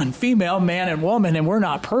male and female, man and woman, and we're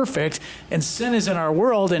not perfect, and sin is in our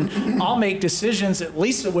world, and I'll make decisions that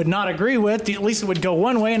Lisa would not agree with. Lisa would go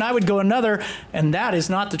one way and I would go another, and that is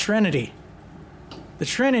not the Trinity. The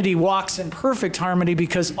Trinity walks in perfect harmony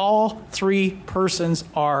because all three persons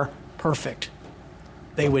are perfect.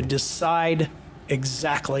 They would decide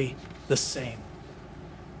exactly the same.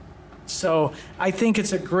 So I think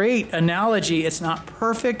it's a great analogy. It's not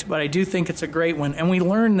perfect, but I do think it's a great one. And we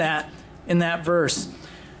learn that in that verse.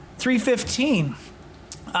 3:15,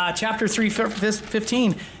 Chapter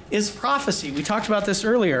 3:15 is prophecy. We talked about this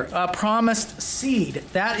earlier. A promised seed.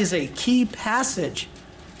 That is a key passage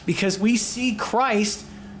because we see Christ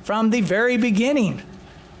from the very beginning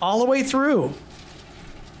all the way through.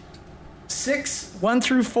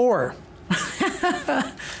 6:1-4.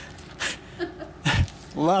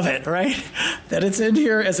 Love it, right? That it's in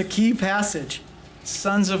here as a key passage.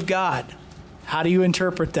 Sons of God. How do you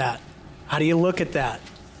interpret that? How do you look at that?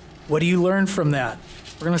 What do you learn from that?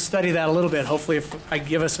 We're going to study that a little bit. Hopefully, if I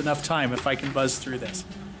give us enough time, if I can buzz through this.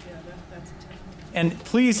 Yeah, that's a tough one. And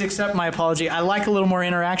please accept my apology. I like a little more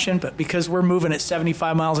interaction, but because we're moving at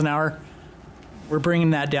 75 miles an hour, we're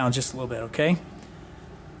bringing that down just a little bit, okay?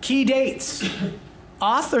 Key dates.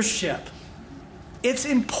 Authorship. It's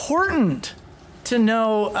important to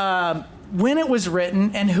know when it was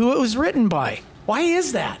written and who it was written by. Why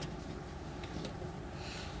is that?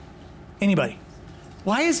 Anybody?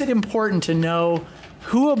 Why is it important to know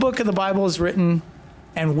who a book of the Bible is written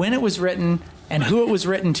and when it was written and who it was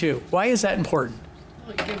written to? Why is that important?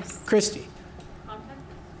 Well, it gives Christy. Context?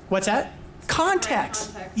 What's that?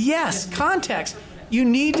 Context. Context. Yes, context. You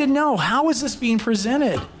need to know, how is this being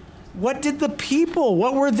presented? What did the people,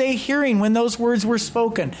 what were they hearing when those words were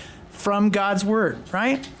spoken from God's word,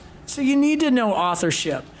 right? So you need to know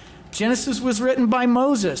authorship. Genesis was written by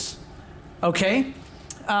Moses, okay?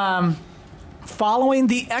 Following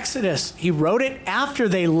the Exodus, he wrote it after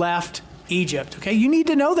they left Egypt, okay? You need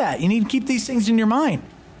to know that. You need to keep these things in your mind,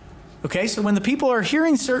 okay? So when the people are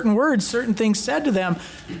hearing certain words, certain things said to them,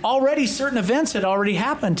 already certain events had already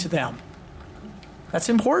happened to them. That's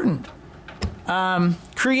important.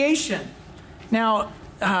 Creation. Now,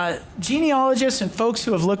 genealogists and folks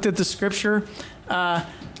who have looked at the scripture,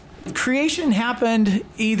 creation happened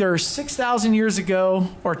either 6,000 years ago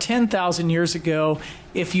or 10,000 years ago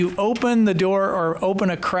if you open the door or open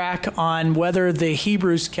a crack on whether the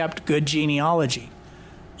Hebrews kept good genealogy.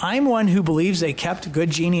 I'm one who believes they kept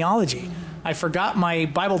good genealogy. I forgot my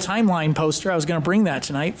Bible timeline poster. I was going to bring that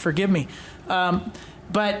tonight. Forgive me.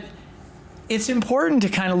 But it's important to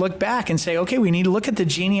kind of look back and say, okay, we need to look at the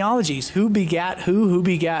genealogies. Who begat who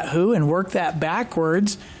begat who, and work that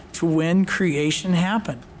backwards to when creation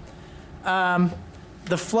happened.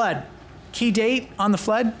 The flood. Key date on the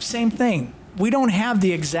flood, same thing. We don't have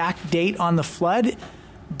the exact date on the flood,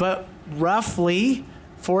 but roughly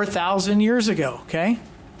 4,000 years ago, okay?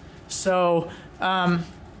 So, I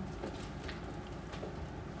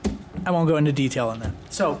won't go into detail on that.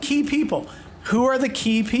 So, key people. Who are the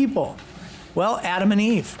key people? Well, Adam and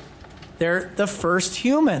Eve. They're the first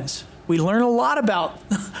humans. We learn a lot about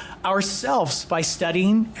ourselves by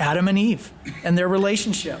studying Adam and Eve and their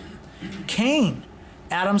relationship. Cain,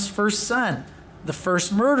 Adam's first son, the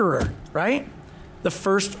first murderer, right? The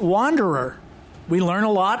first wanderer. We learn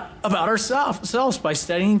a lot about ourselves by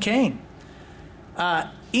studying Cain.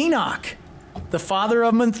 Enoch, the father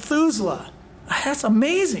of Methuselah. That's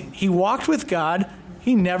amazing. He walked with God.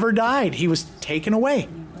 He never died. He was taken away.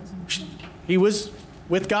 He was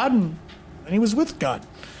with God and he was with God.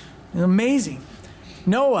 Amazing.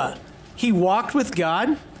 Noah, he walked with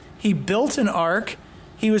God. He built an ark.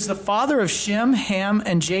 He was the father of Shem, Ham,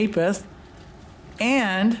 and Japheth,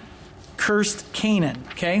 and cursed Canaan.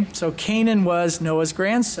 Okay, so Canaan was Noah's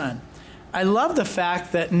grandson. I love the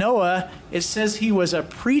fact that Noah, it says he was a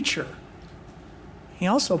preacher. He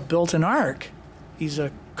also built an ark. He's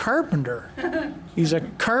a carpenter. He's a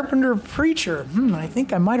carpenter preacher. I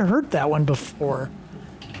think I might have heard that one before.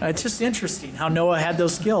 It's just interesting how Noah had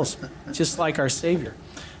those skills, just like our Savior.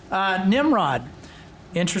 Nimrod.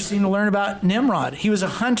 Interesting to learn about Nimrod. He was a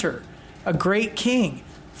hunter, a great king,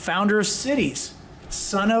 founder of cities,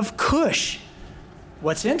 son of Cush.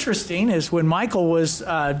 What's interesting is when Michael was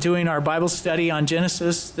doing our Bible study on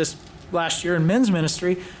Genesis this last year in men's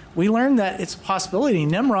ministry, we learned that it's a possibility.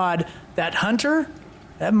 Nimrod, that hunter,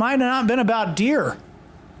 that might have not been about deer.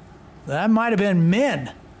 That might have been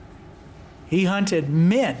men. He hunted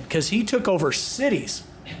men because he took over cities.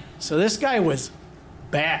 So this guy was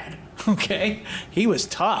bad, okay? He was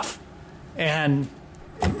tough and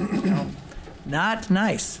not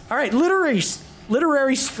nice. All right,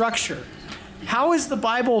 literary structure. How is the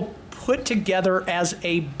Bible put together as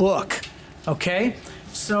a book? Okay,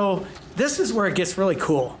 so this is where it gets really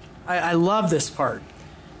cool. I love this part.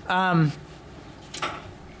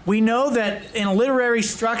 We know that in a literary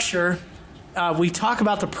structure, we talk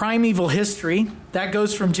about the primeval history. That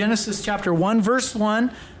goes from Genesis chapter 1, verse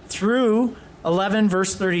 1 through 11,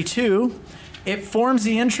 verse 32. It forms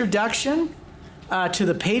the introduction to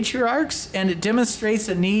the patriarchs, and it demonstrates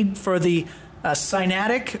a need for the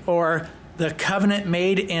Sinaitic, or the covenant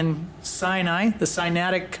made in Sinai, the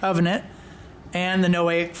Sinaitic covenant. and the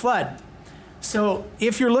Noahic flood. So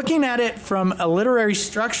if you're looking at it from a literary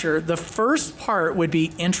structure, the first part would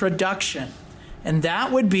be introduction. And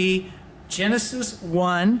that would be Genesis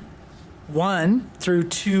 1:1 through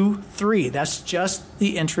 2:3. That's just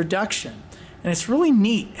the introduction. And it's really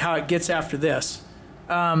neat how it gets after this.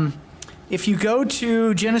 If you go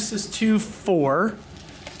to Genesis 2:4,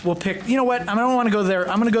 we'll pick, you know what, I don't want to go there.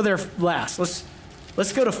 I'm going to go there last.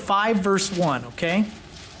 Let's go to 5 verse 1, okay?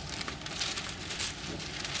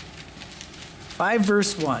 5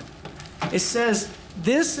 verse 1. It says,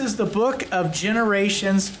 this is the book of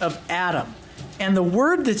generations of Adam. And the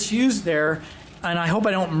word that's used there, and I hope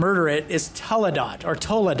I don't murder it, is Toledot or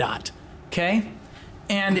Toledot, okay?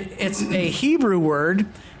 And it's a Hebrew word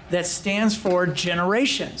that stands for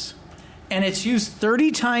generations. And it's used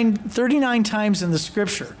 39 times in the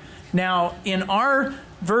scripture. Now, in our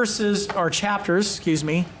verses, or chapters,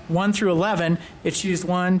 1 through 11, it's used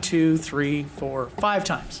 1, 2, 3, 4, 5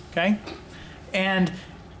 times, okay? And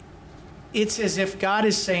it's as if God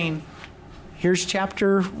is saying, here's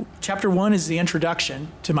chapter 1 is the introduction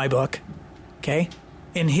to my book, okay?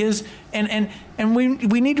 In his, and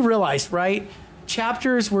we need to realize, right?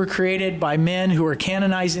 Chapters were created by men who were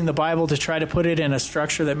canonizing the Bible to try to put it in a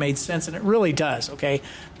structure that made sense, and it really does, okay?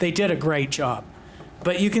 They did a great job.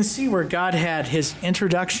 But you can see where God had his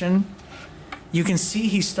introduction. You can see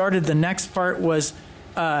he started, the next part was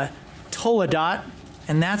Toledot,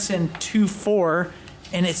 and that's in 2:4.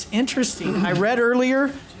 And it's interesting. I read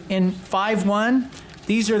earlier in 5:1,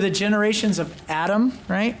 these are the generations of Adam,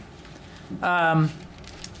 right? Let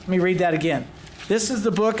me read that again. This is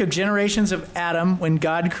the book of generations of Adam when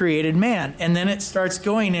God created man. And then it starts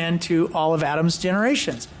going into all of Adam's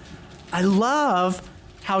generations. I love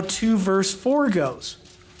how 2 verse 4 goes.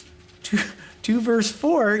 2 verse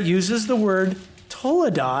 4 uses the word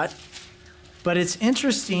Toledot, but it's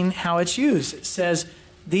interesting how it's used. It says,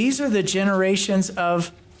 these are the generations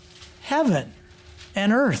of heaven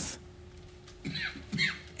and earth.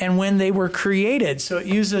 And when they were created. So it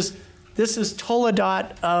uses, this is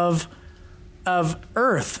Toledot of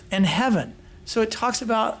earth and heaven. So it talks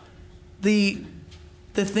about the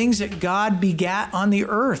things that God begat on the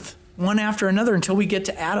earth, one after another, until we get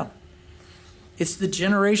to Adam. It's the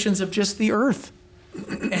generations of just the earth.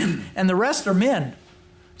 And the rest are men.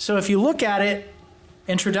 So if you look at it,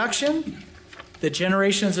 introduction, the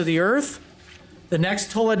generations of the earth. The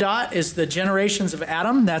next Toledot is the generations of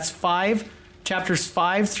Adam. That's chapters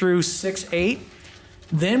 5 through 6:8.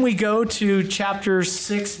 Then we go to chapters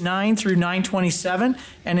 6:9 through 9:27.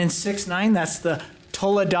 And in 6:9, that's the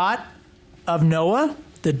Toledot of Noah,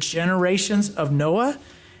 the generations of Noah.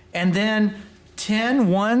 And then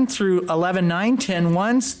 10:1 through 11:9,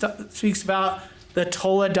 10:1 speaks about the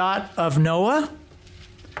Toledot of Noah.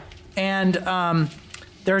 And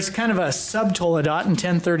there's kind of a sub-Toledot in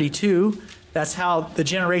 10:32. That's how the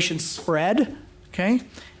generations spread, okay?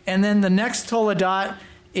 And then the next Toledot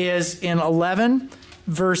is in 11,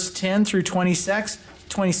 verse 10 through 26,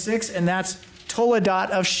 and that's Toledot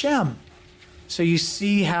of Shem. So you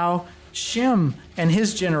see how Shem and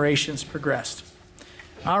his generations progressed.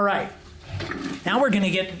 All right. Now we're going to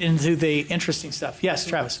get into the interesting stuff. Yes,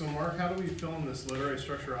 Travis. So Mark, how do we fill in this literary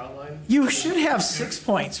structure outline? You should have 6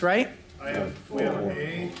 points, right? We have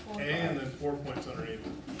A, and then 4 points underneath.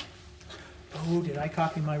 Oh, did I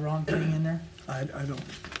copy my wrong thing in there? I don't.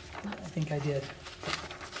 I think I did.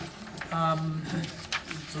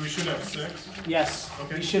 So we should have 6? Yes.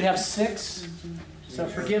 Okay. You should have 6. So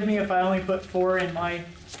forgive me if I only put 4 in my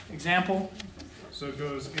example. So it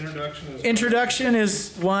goes introduction is... Introduction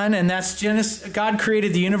is 1, and that's Genesis. God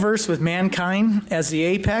created the universe with mankind as the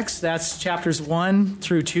apex. That's chapters 1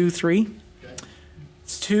 through 2, 3. Okay.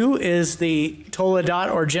 2 is the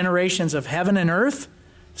Toledot, or generations of heaven and earth.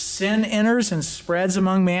 Sin enters and spreads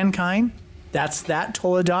among mankind. That's that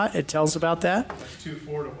Toledot. It tells about that. That's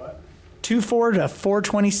 2:4 to what? 2:4 to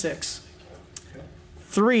 4:26. Okay.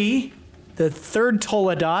 3, the third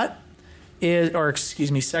Toledot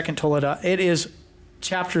second Toledot. It is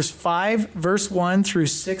chapters 5, verse 1 through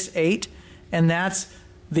 6:8, and that's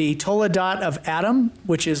the Toledot of Adam,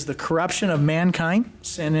 which is the corruption of mankind.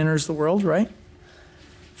 Sin enters the world, right?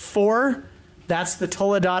 4, that's the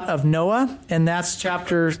Toledot of Noah, and that's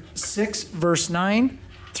chapter 6, verse 9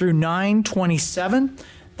 through 9:27.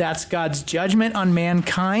 That's God's judgment on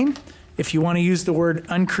mankind. If you want to use the word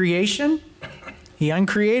uncreation, he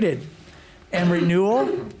uncreated. And renewal,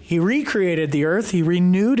 he recreated the earth, he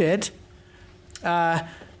renewed it.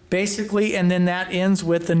 Basically, and then that ends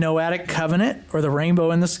with the Noahic covenant, or the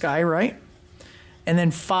rainbow in the sky, right? And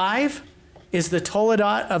then 5 is the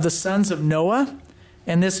Toledot of the sons of Noah,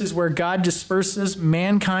 And this is where God disperses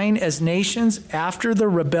mankind as nations after the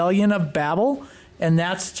rebellion of Babel. And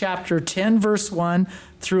that's chapter 10, verse 1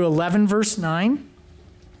 through 11, verse 9.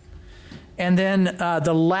 And then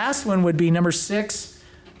the last one would be number 6.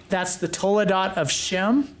 That's the Toledot of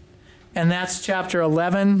Shem. And that's chapter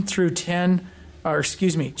 11 through 10,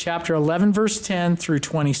 chapter 11, verse 10 through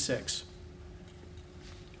 26.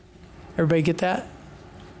 Everybody get that?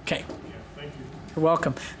 Okay. You're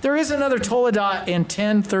welcome. There is another Toledot in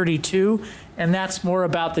 1032, and that's more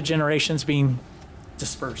about the generations being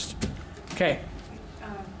dispersed. Okay.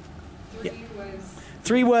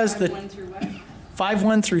 3 was the 1 through what?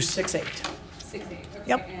 5:1 through 6:8. 6:8. Okay.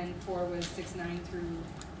 Yep. And 4 was 6:9 through.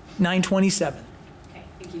 9:27. Okay.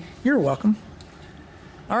 Thank you. You're welcome.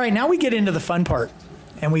 All right, now we get into the fun part,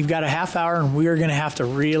 and we've got a half hour, and we are going to have to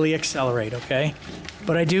really accelerate. Okay,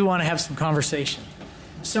 but I do want to have some conversation.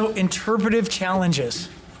 So, interpretive challenges.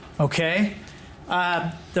 Okay,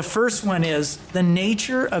 the first one is the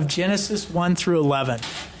nature of Genesis 1 through 11.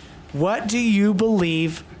 What do you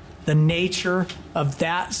believe the nature of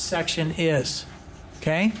that section is?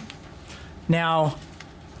 Okay? Now,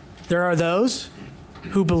 there are those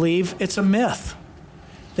who believe it's a myth.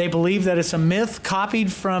 They believe that it's a myth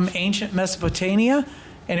copied from ancient Mesopotamia,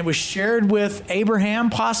 and it was shared with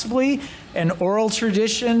Abraham, possibly, an oral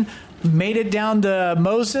tradition made it down to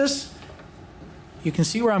Moses. You can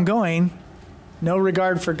see where I'm going. No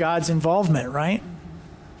regard for God's involvement, right?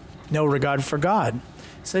 No regard for God.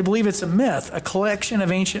 So they believe it's a myth, a collection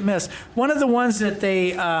of ancient myths. One of the ones that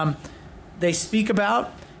they speak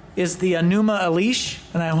about is the Enuma Elish,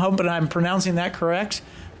 and I'm hoping I'm pronouncing that correct.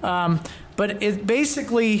 But it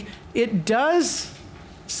basically, it does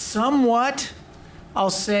somewhat, I'll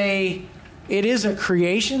say, it is a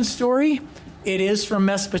creation story. It is from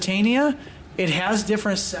Mesopotamia. It has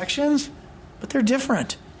different sections, but they're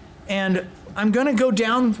different. And I'm going to go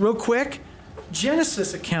down real quick.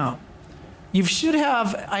 Genesis account. You should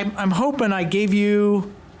have, I'm hoping I gave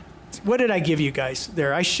you, what did I give you guys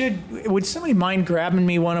there? Would somebody mind grabbing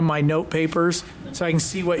me one of my note papers so I can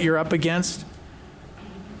see what you're up against?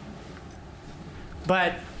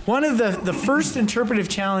 But one of the first interpretive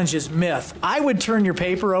challenge is myth. I would turn your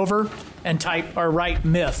paper over and type or write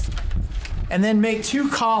myth. And then make 2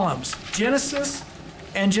 columns, Genesis,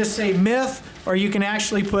 and just say myth, or you can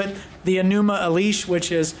actually put the Enuma Elish,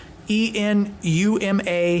 which is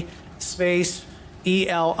ENUMA space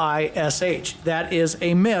ELISH. That is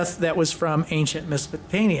a myth that was from ancient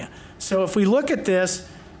Mesopotamia. So if we look at this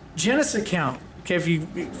Genesis account, okay, if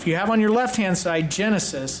you have on your left-hand side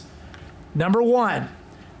Genesis, number 1,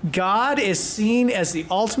 God is seen as the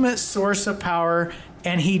ultimate source of power,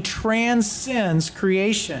 and he transcends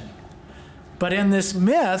creation. But in this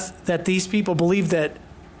myth that these people believe that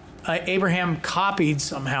Abraham copied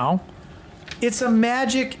somehow, it's a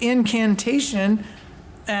magic incantation,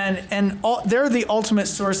 and they're the ultimate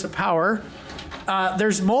source of power.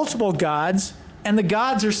 There's multiple gods, and the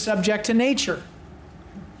gods are subject to nature.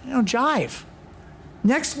 Jive.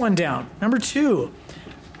 Next one down, number 2.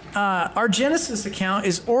 Our Genesis account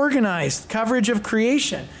is organized coverage of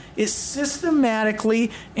creation. It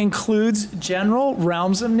systematically includes general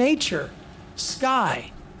realms of nature.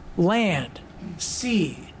 Sky, land,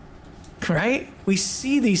 sea, right? We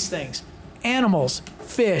see these things. Animals,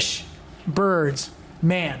 fish, birds,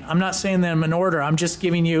 man. I'm not saying them in order. I'm just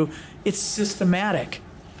giving you, it's systematic.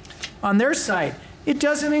 On their side, it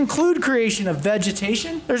doesn't include creation of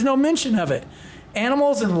vegetation. There's no mention of it.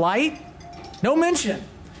 Animals and light, no mention.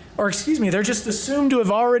 They're just assumed to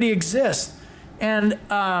have already exist. And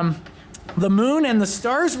the moon and the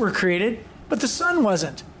stars were created, but the sun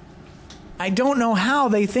wasn't. I don't know how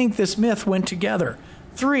they think this myth went together.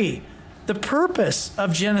 3, the purpose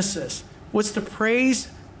of Genesis was to praise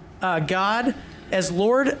God as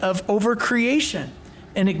Lord over creation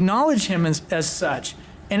and acknowledge him as such.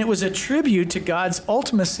 And it was a tribute to God's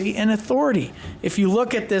ultimacy and authority. If you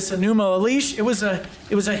look at this Enuma Elish, it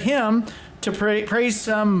was a hymn to praise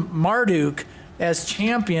some Marduk as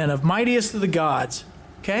champion of mightiest of the gods.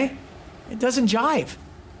 Okay? It doesn't jive.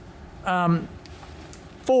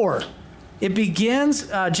 4,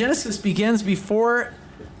 Genesis begins before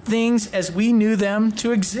things as we knew them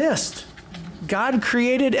to exist. God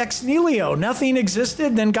created ex nihilo. Nothing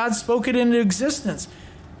existed, then God spoke it into existence.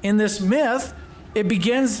 In this myth, it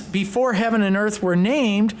begins before heaven and earth were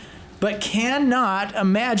named, but cannot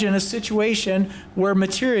imagine a situation where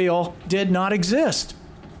material did not exist.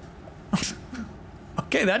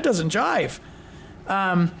 Okay, that doesn't jive.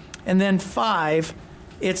 And then 5,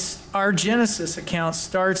 our Genesis account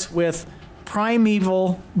starts with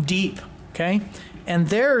primeval deep, okay? And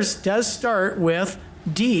theirs does start with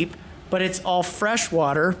deep, but it's all fresh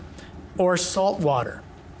water or salt water.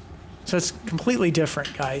 So it's completely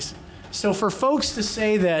different, guys. So for folks to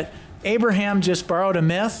say that Abraham just borrowed a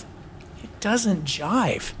myth, it doesn't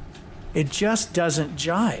jive. It just doesn't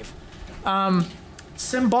jive.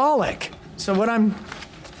 Symbolic. So what I'm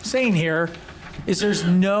saying here is there's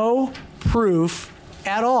no proof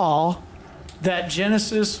at all that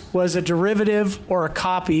Genesis was a derivative or a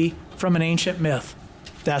copy from an ancient myth.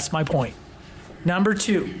 That's my point. Number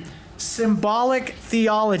 2, symbolic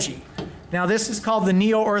theology. Now this is called the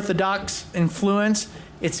Neo-Orthodox influence.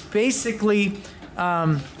 It's basically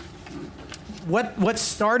what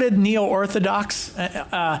started Neo-Orthodox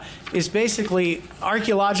is basically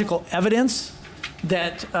archaeological evidence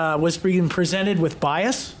that was being presented with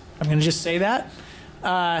bias. I'm going to just say that.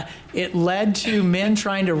 It led to men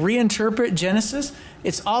trying to reinterpret Genesis.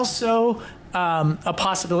 It's also a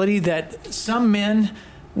possibility that some men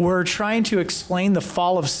were trying to explain the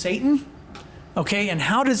fall of Satan. Okay, and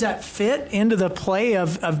how does that fit into the play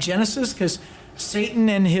of Genesis? Because Satan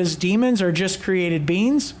and his demons are just created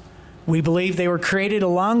beings. We believe they were created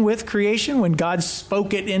along with creation when God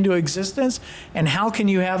spoke it into existence. And how can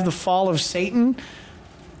you have the fall of Satan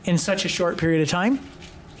in such a short period of time?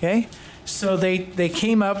 Okay, so they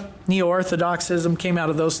came up, Neo-Orthodoxism came out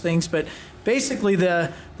of those things. But basically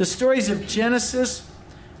the stories of Genesis,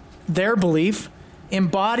 their belief,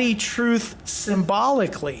 embody truth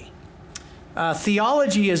symbolically.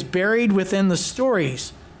 Theology is buried within the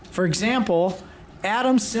stories. For example,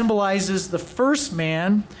 Adam symbolizes the first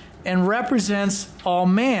man and represents all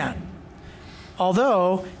man,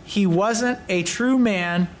 although he wasn't a true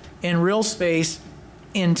man in real space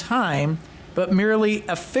in time, but merely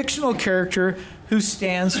a fictional character who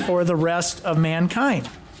stands for the rest of mankind.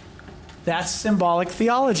 That's symbolic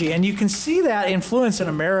theology. And you can see that influence in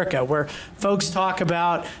America, where folks talk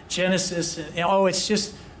about Genesis and, it's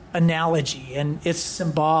just analogy and it's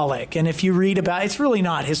symbolic. And if you read about it, it's really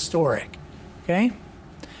not historic. Okay?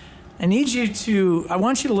 I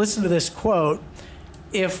want you to listen to this quote.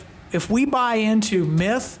 If we buy into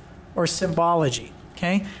myth or symbology,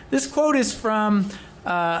 okay? This quote is from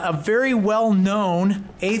a very well-known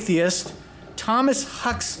atheist, Thomas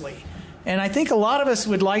Huxley. And I think a lot of us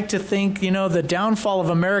would like to think, the downfall of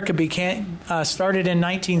America started in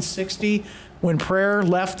 1960 when prayer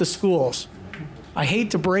left the schools. I hate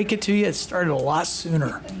to break it to you, it started a lot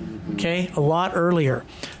sooner, okay? A lot earlier.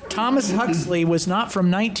 Thomas Huxley was not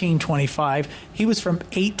from 1925, he was from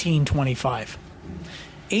 1825.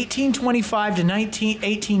 1825 to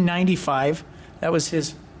 1895, that was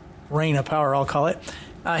his reign of power, I'll call it.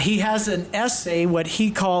 He has an essay, what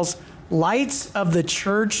he calls Lights of the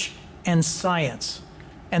Church and Science.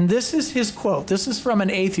 And this is his quote. This is from an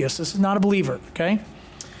atheist. This is not a believer, okay?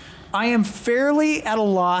 I am fairly at a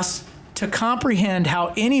loss to comprehend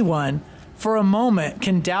how anyone for a moment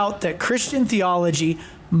can doubt that Christian theology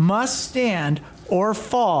must stand or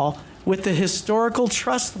fall with the historical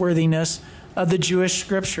trustworthiness of the Jewish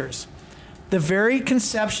scriptures. The very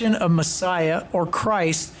conception of Messiah or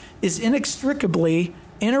Christ is inextricably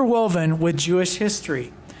interwoven with Jewish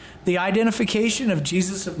history. The identification of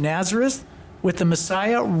Jesus of Nazareth with the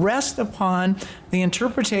Messiah rests upon the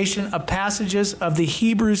interpretation of passages of the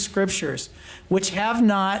Hebrew scriptures, which have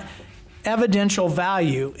not evidential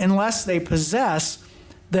value unless they possess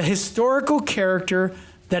the historical character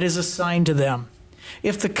that is assigned to them.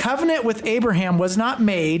 If the covenant with Abraham was not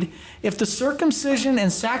made, if the circumcision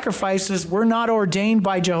and sacrifices were not ordained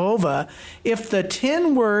by Jehovah, if the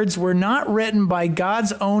 10 words were not written by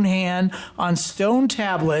God's own hand on stone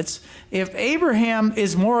tablets, if Abraham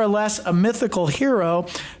is more or less a mythical hero,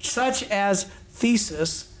 such as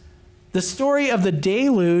Theseus, the story of the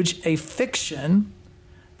deluge a fiction,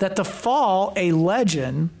 that the fall a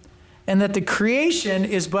legend, and that the creation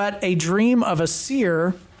is but a dream of a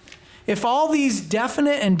seer, if all these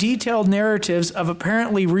definite and detailed narratives of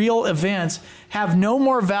apparently real events have no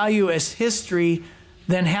more value as history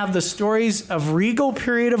than have the stories of regal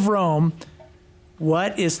period of Rome,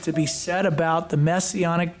 what is to be said about the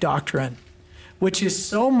Messianic doctrine, which is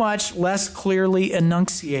so much less clearly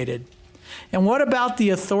enunciated? And what about the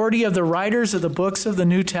authority of the writers of the books of the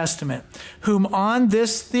New Testament, whom on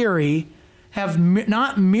this theory have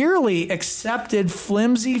not merely accepted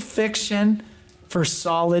flimsy fiction for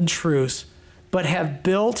solid truths, but have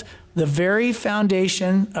built the very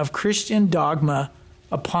foundation of Christian dogma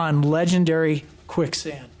upon legendary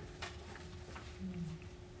quicksand?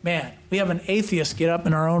 Man, we have an atheist get up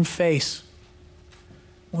in our own face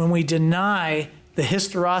when we deny the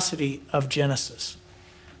historicity of Genesis,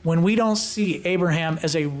 when we don't see Abraham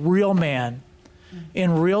as a real man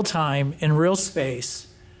in real time, in real space.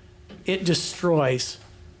 It destroys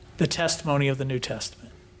the testimony of the New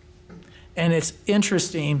Testament. And it's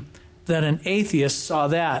interesting that an atheist saw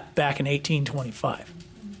that back in 1825,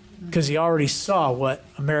 because he already saw what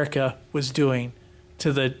America was doing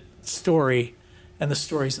to the story and the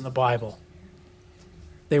stories in the Bible.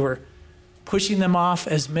 They were pushing them off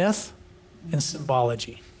as myth and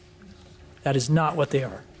symbology. That is not what they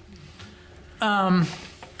are.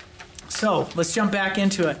 So let's jump back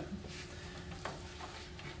into it.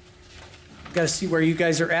 Got to see where you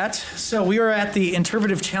guys are at. So we are at the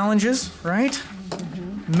interpretive challenges, right?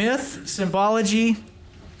 Mm-hmm. Myth, symbology,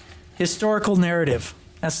 historical narrative.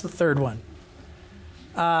 That's the third one.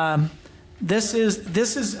 This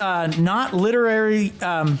is not literary.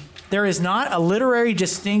 There is not a literary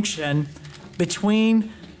distinction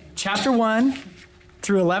between chapter 1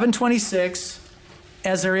 through 11:26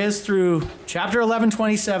 as there is through chapter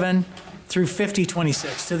 11:27 through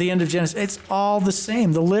 50:26 to the end of Genesis. It's all the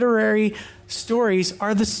same. The literary stories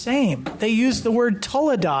are the same. They use the word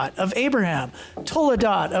Toledot of Abraham,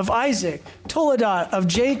 Toledot of Isaac, Toledot of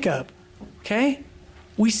Jacob. Okay?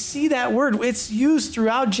 We see that word. It's used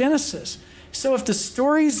throughout Genesis. So if the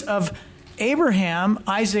stories of Abraham,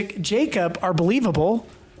 Isaac, Jacob are believable,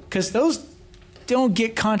 because those don't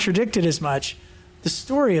get contradicted as much, the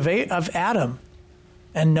story of Adam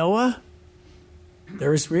and Noah,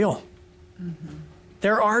 there is real. Mm-hmm.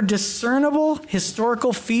 There are discernible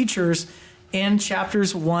historical features in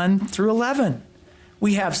chapters 1 through 11.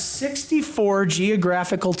 We have 64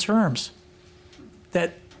 geographical terms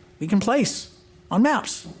that we can place on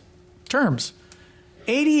maps. Terms.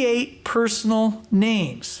 88 personal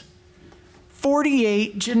names.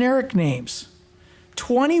 48 generic names.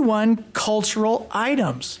 21 cultural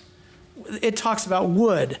items. It talks about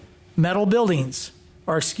wood, metal buildings,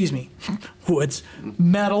 woods,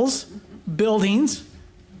 metals, buildings.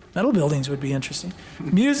 Metal buildings would be interesting.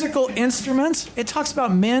 Musical instruments. It talks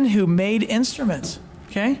about men who made instruments.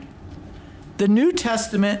 Okay? The New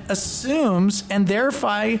Testament assumes and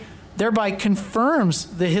thereby confirms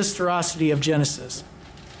the historicity of Genesis.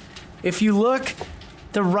 If you look,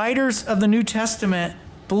 the writers of the New Testament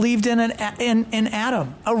believed in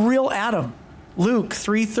Adam, a real Adam. Luke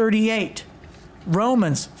 3:38,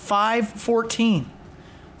 Romans 5:14,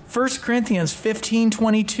 1 Corinthians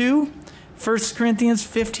 15:22, 1 Corinthians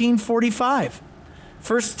 15:45,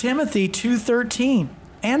 1 Timothy 2:13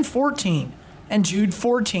 and 14, and Jude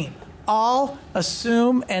 14. All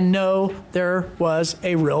assume and know there was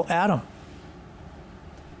a real Adam.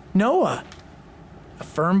 Noah,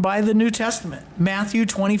 affirmed by the New Testament, Matthew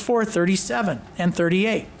 24:37 and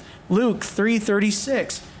 38, Luke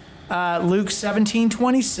 3:36, Luke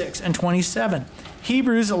 17:26 and 27,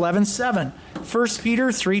 Hebrews 11:7, 1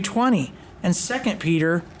 Peter 3:20, and 2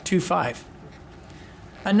 Peter 2:5.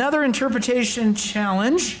 Another interpretation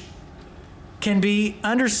challenge can be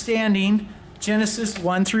understanding Genesis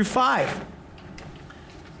 1 through 5.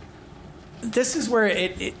 This is where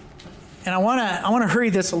and I want to hurry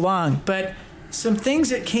this along, but some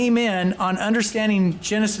things that came in on understanding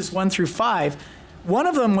Genesis 1 through 5, one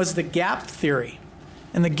of them was the gap theory.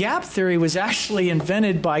 And the gap theory was actually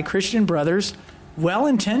invented by Christian brothers,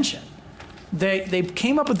 well-intentioned. They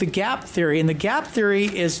came up with the gap theory, and the gap theory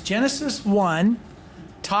is Genesis 1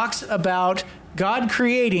 talks about God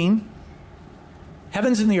creating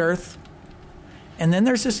heavens and the earth, and then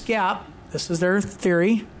there's this gap. This is their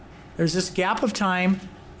theory. There's this gap of time,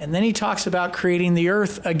 and then he talks about creating the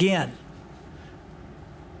earth again.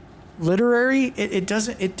 Literary, it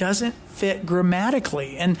doesn't fit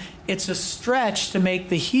grammatically, and it's a stretch to make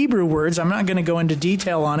the Hebrew words. I'm not going to go into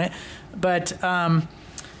detail on it, but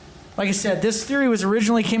like I said, this theory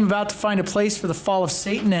originally came about to find a place for the fall of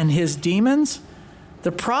Satan and his demons.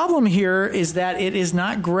 The problem here is that it is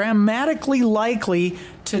not grammatically likely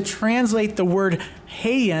to translate the word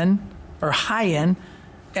hayan or hayan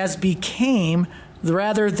as became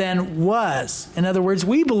rather than was. In other words,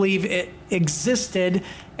 we believe it existed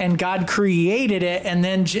and God created it, and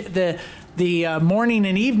then the morning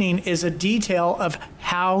and evening is a detail of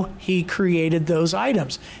how he created those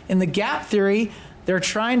items. In the gap theory, they're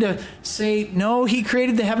trying to say, no, he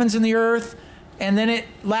created the heavens and the earth, and then it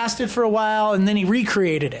lasted for a while, and then he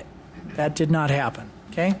recreated it. That did not happen,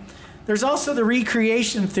 okay? There's also the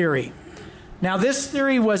recreation theory. Now, this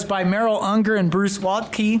theory was by Merrill Unger and Bruce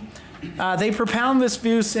Waltke. They propound this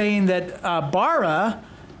view saying that bara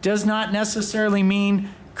does not necessarily mean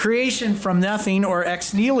creation from nothing or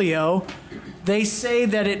ex nihilo. They say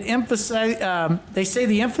that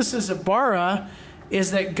the emphasis of bara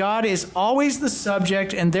is that God is always the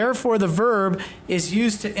subject, and therefore the verb is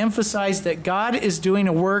used to emphasize that God is doing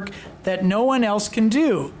a work that no one else can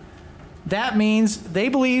do. That means they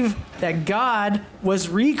believe that God was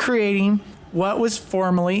recreating what was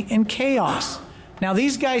formerly in chaos. Now,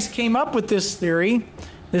 these guys came up with this theory,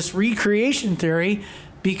 this recreation theory,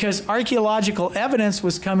 because archaeological evidence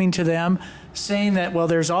was coming to them saying that, well,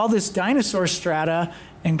 there's all this dinosaur strata,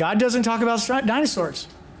 and God doesn't talk about dinosaurs.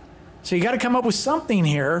 So you got to come up with something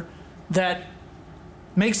here that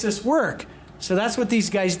makes this work. So that's what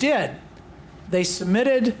these guys did. They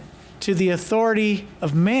submitted to the authority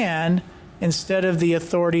of man instead of the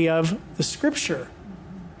authority of the Scripture.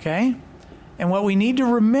 Okay? And what we need to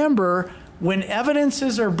remember, when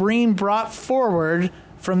evidences are being brought forward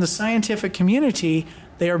from the scientific community,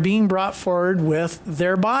 they are being brought forward with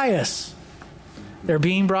their bias. They're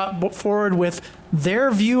being brought forward with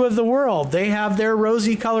their view of the world. They have their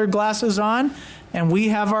rosy-colored glasses on, and we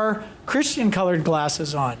have our Christian-colored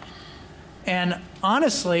glasses on. And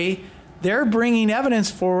honestly, they're bringing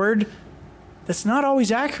evidence forward that's not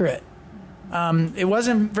always accurate. It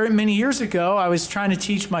wasn't very many years ago, I was trying to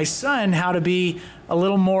teach my son how to be a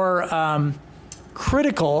little more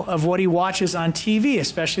critical of what he watches on TV,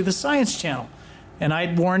 especially the Science Channel. And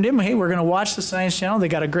I'd warned him, hey, we're going to watch the Science Channel. They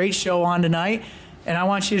got a great show on tonight, and I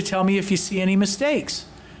want you to tell me if you see any mistakes.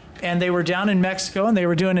 And they were down in Mexico, and they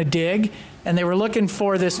were doing a dig, and they were looking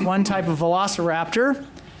for this one type of velociraptor.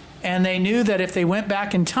 And they knew that if they went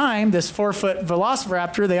back in time, this 4-foot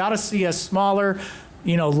velociraptor, they ought to see a smaller,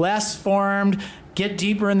 less formed, get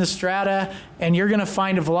deeper in the strata, and you're going to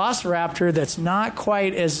find a velociraptor that's not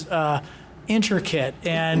quite as intricate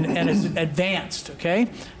and as advanced, okay?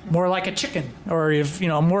 More like a chicken, or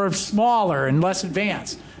more smaller and less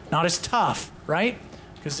advanced, not as tough, right?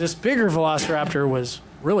 Because this bigger velociraptor was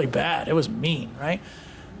really bad. It was mean, right?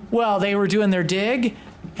 Well, they were doing their dig,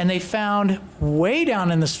 and they found way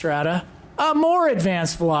down in the strata a more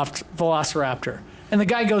advanced velociraptor. And the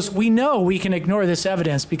guy goes, we know we can ignore this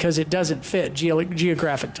evidence because it doesn't fit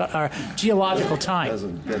geological time.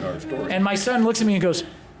 Doesn't fit our story. And my son looks at me and goes,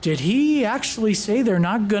 did he actually say they're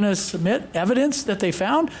not going to submit evidence that they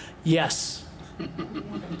found? Yes.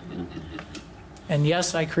 And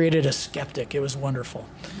yes, I created a skeptic. It was wonderful.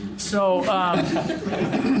 So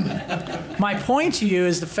my point to you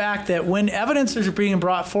is the fact that when evidence is being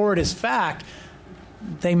brought forward as fact,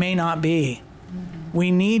 they may not be. We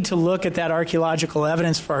need to look at that archaeological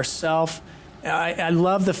evidence for ourselves. I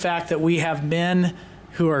love the fact that we have men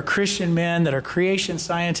who are Christian men, that are creation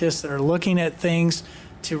scientists, that are looking at things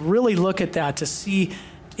to really look at that, to see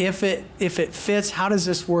if it fits, how does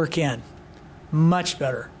this work in? Much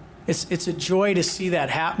better. It's a joy to see that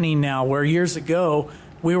happening now, where years ago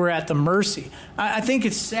we were at the mercy. I think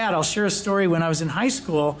it's sad. I'll share a story. When I was in high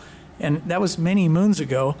school, and that was many moons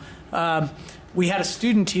ago, we had a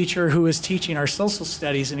student teacher who was teaching our social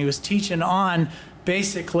studies, and he was teaching on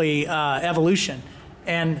basically evolution.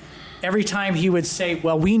 And every time he would say,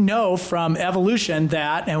 well, we know from evolution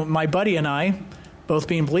that, and my buddy and I, both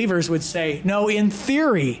being believers, would say, no, in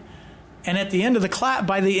theory. And at the end of the class,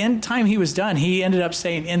 by the end time he was done, he ended up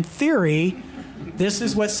saying, in theory, this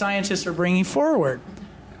is what scientists are bringing forward.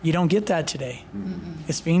 You don't get that today.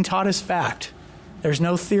 It's being taught as fact. There's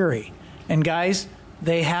no theory. And guys,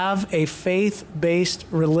 they have a faith-based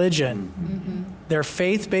religion. Their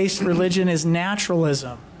faith-based religion is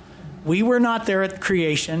naturalism. We were not there at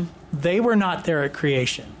creation. They were not there at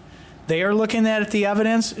creation. They are looking at the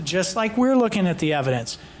evidence just like we're looking at the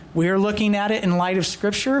evidence. We are looking at it in light of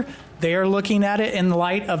Scripture. They are looking at it in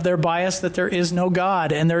light of their bias that there is no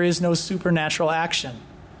God and there is no supernatural action.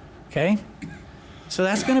 Okay? So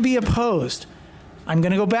that's going to be opposed. I'm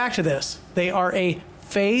going to go back to this. They are a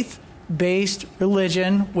faith-based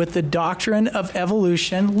religion with the doctrine of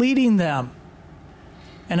evolution leading them.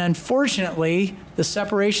 And unfortunately, the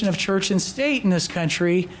separation of church and state in this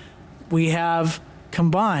country, we have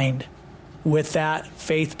combined with that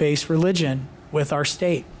faith-based religion with our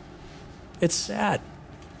state. It's sad.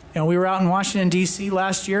 We were out in Washington, D.C.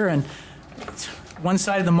 last year, and one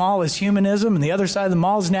side of the mall is humanism, and the other side of the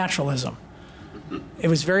mall is naturalism. It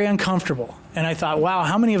was very uncomfortable. And I thought, wow,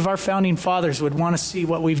 how many of our founding fathers would want to see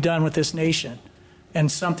what we've done with this nation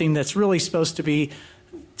and something that's really supposed to be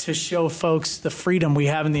to show folks the freedom we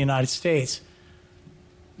have in the United States?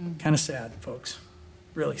 Kind of sad, folks.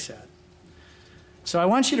 Really sad. So I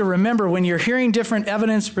want you to remember, when you're hearing different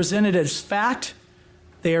evidence presented as fact,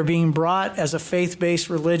 they are being brought as a faith-based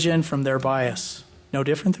religion from their bias. No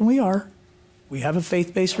different than we are. We have a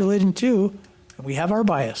faith-based religion too, and we have our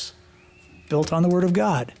bias, built on the Word of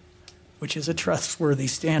God, which is a trustworthy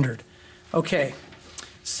standard. Okay,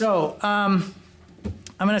 so I'm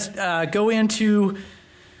going to go into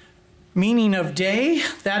meaning of day.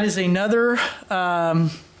 That is another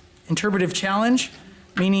interpretive challenge.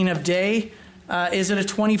 meaning of day. Is it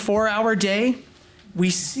a 24-hour day? We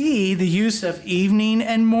see the use of evening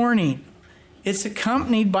and morning. It's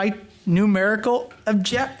accompanied by numerical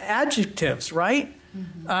adjectives, right?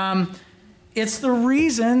 It's the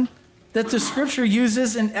reason that the scripture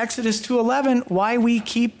uses in Exodus 2:11 why we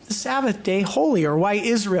keep the Sabbath day holy, or why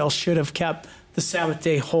Israel should have kept the Sabbath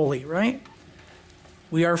day holy, right?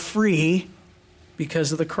 We are free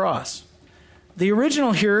because of the cross. The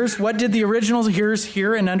original hearers, what did the original hearers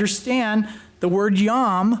hear and understand the word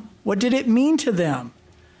Yom? What did it mean to them?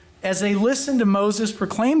 As they listened to Moses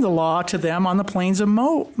proclaim the law to them on the plains of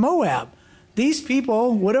Moab, these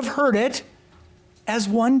people would have heard it as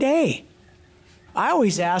one day. I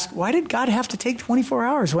always ask, why did God have to take 24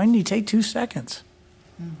 hours? Why didn't he take 2 seconds?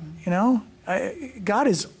 You know, God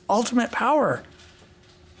is ultimate power.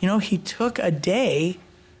 You know, he took a day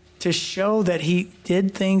to show that he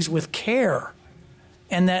did things with care,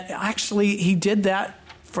 and that actually he did that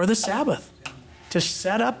for the Sabbath, to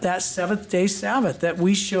set up that seventh-day Sabbath, that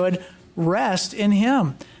we should rest in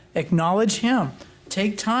him, acknowledge him,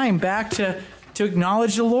 take time back to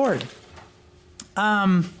acknowledge the Lord.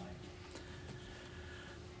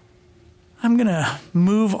 I'm going to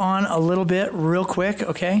move on a little bit real quick,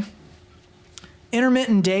 okay?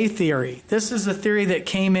 Intermittent day theory. This is a theory that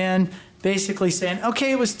came in basically saying,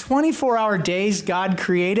 okay, it was 24-hour days God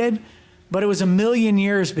created, but it was 1,000,000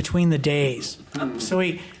 years between the days. So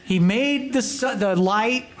he made the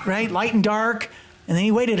light, right, light and dark, and then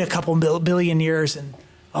he waited a couple billion years, and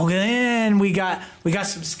then we got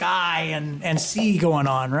some sky and sea going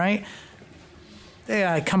on, right?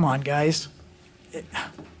 Yeah, come on, guys.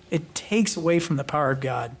 It takes away from the power of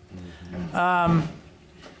God.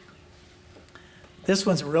 This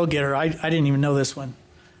one's a real getter. I didn't even know this one.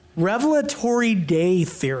 Revelatory day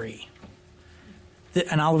theory.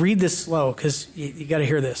 And I'll read this slow because you got to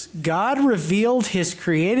hear this. God revealed his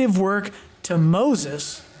creative work to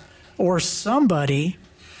Moses or somebody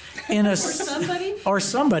in a or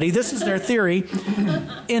somebody, this is their theory,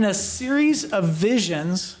 in a series of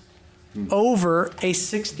visions over a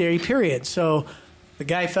 6-day period. So the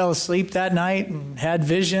guy fell asleep that night and had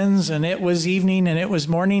visions, and it was evening and it was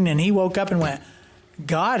morning, and he woke up and went,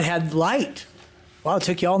 God had light. Wow, it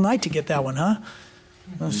took you all night to get that one, huh?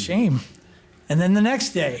 That's a shame. And then the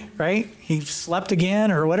next day, right? He slept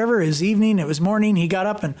again or whatever. It was evening, it was morning. He got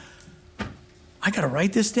up and, I got to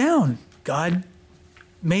write this down. God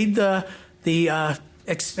made the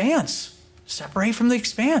expanse separate from the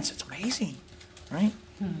expanse. It's amazing, right?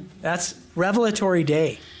 That's revelatory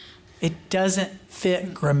day. It doesn't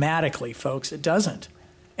fit grammatically, folks. It doesn't.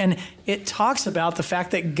 And it talks about the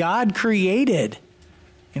fact that God created,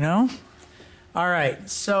 you know? All right,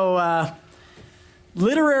 so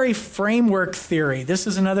literary framework theory. This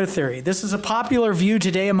is another theory. This is a popular view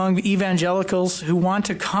today among evangelicals who want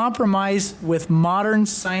to compromise with modern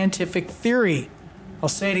scientific theory. I'll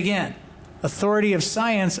say it again. Authority of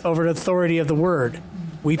science over the authority of the Word.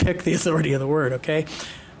 We pick the authority of the Word, okay?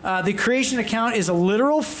 The creation account is a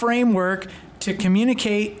literal framework to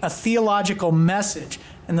communicate a theological message.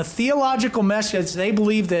 And the theological message they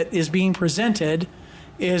believe that is being presented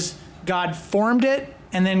is God formed it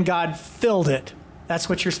and then God filled it. That's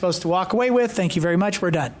what you're supposed to walk away with. Thank you very much.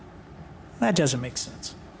 We're done. That doesn't make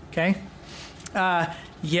sense, okay?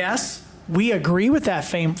 Yes, we agree with that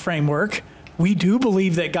framework. We do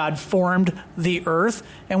believe that God formed the earth,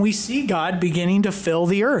 and we see God beginning to fill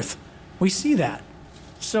the earth. We see that.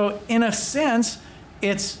 So in a sense,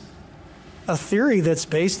 it's a theory that's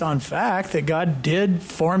based on fact that God did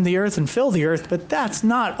form the earth and fill the earth, but that's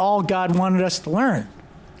not all God wanted us to learn.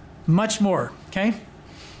 Much more, okay?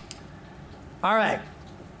 All right.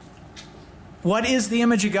 What is the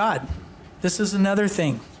image of God? This is another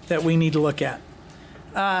thing that we need to look at.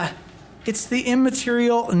 It's the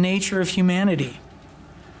immaterial nature of humanity.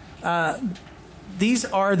 These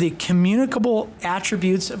are the communicable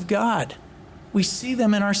attributes of God. We see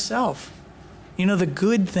them in ourselves. You know, the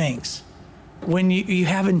good things. When you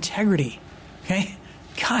have integrity, okay?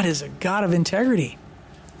 God is a God of integrity.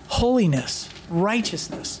 Holiness,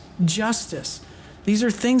 righteousness, justice. These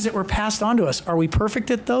are things that were passed on to us. Are we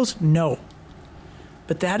perfect at those? No.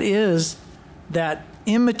 But that is that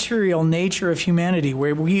immaterial nature of humanity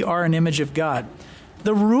where we are an image of God.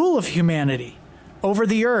 The rule of humanity over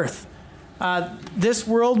the earth. This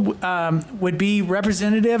world would be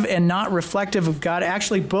representative and not reflective of God.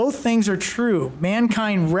 Actually, both things are true.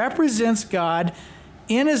 Mankind represents God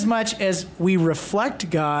inasmuch as we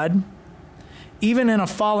reflect God. Even in a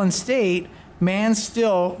fallen state, man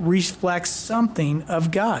still reflects something of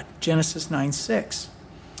God. Genesis 9:6.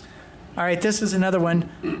 All right, this is another one.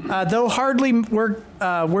 Though hardly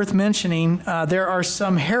worth mentioning, there are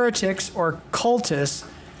some heretics or cultists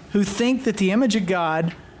who think that the image of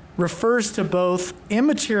God refers to both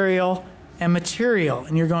immaterial and material.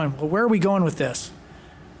 And you're going, well, where are we going with this?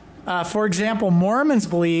 For example, Mormons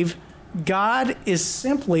believe God is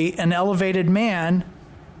simply an elevated man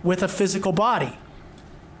with a physical body,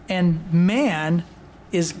 and man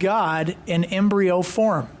is God in embryo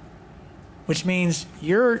form, which means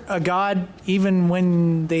you're a God even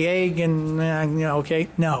when the egg and, okay,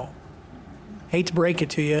 no. Hate to break it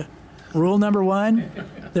to you. Rule number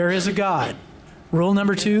 1, there is a God. Rule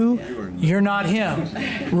number 2, you're not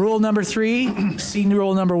him. Rule number 3, see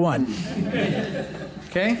rule number 1.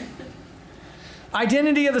 Okay?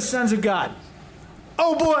 Identity of the sons of God.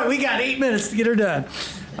 Oh boy, we got 8 minutes to get her done.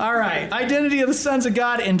 All right, identity of the sons of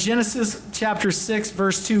God in Genesis chapter 6,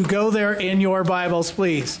 verse 2. Go there in your Bibles,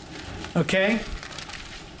 please. Okay?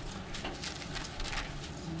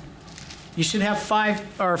 You should have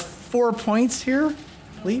 5 or 4 points here,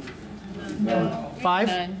 I believe. No.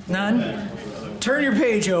 5? None? Turn your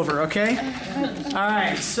page over, okay? All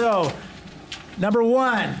right, so number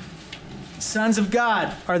 1, sons of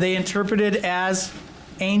God. Are they interpreted as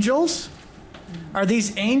angels? Are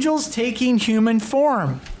these angels taking human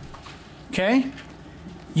form? Okay?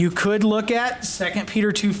 You could look at 2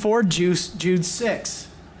 Peter 2:4, Jude 6.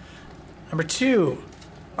 Number 2,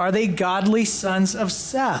 are they godly sons of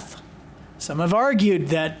Seth? Some have argued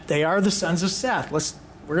that they are the sons of Seth.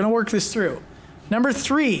 We're going to work this through. Number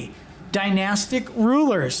 3, dynastic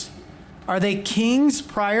rulers. Are they kings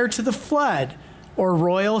prior to the flood or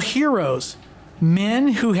royal heroes?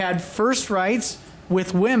 Men who had first rights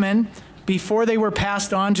with women before they were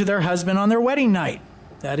passed on to their husband on their wedding night.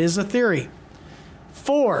 That is a theory.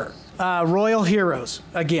 4, royal heroes,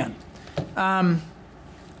 again.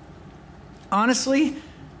 Honestly,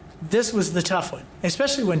 this was the tough one,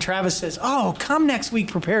 especially when Travis says, oh, come next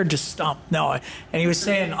week prepared to stump. No, and he was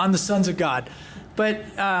saying on the sons of God. But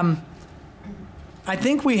I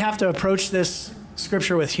think we have to approach this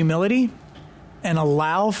scripture with humility and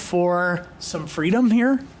allow for some freedom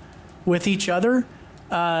here with each other.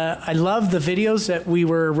 I love the videos that we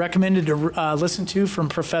were recommended to listen to from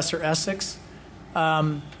Professor Essex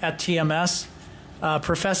at TMS.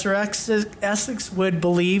 Professor Essex would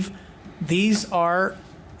believe these are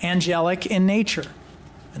angelic in nature.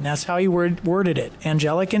 And that's how he worded it,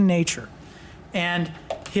 angelic in nature. And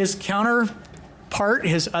his counterpart,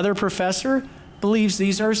 his other professor, believes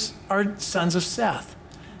these are sons of Seth.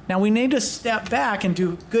 Now we need to step back and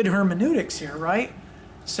do good hermeneutics here, right?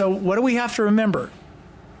 So what do we have to remember?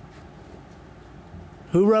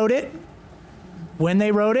 Who wrote it? When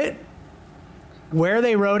they wrote it? Where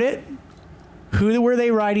they wrote it? Who were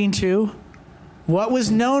they writing to? What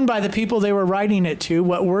was known by the people they were writing it to?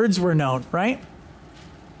 What words were known, right?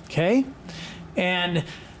 Okay? And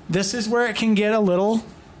this is where it can get a little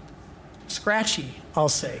scratchy, I'll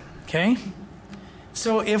say. Okay?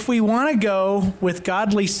 So if we want to go with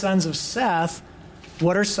godly sons of Seth,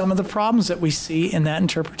 what are some of the problems that we see in that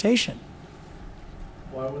interpretation?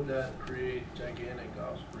 Why would that create gigantic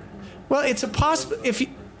offspring? Well, it's a possible.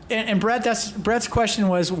 And Brett, Brett's question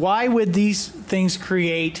was, why would these things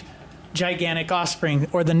create gigantic offspring,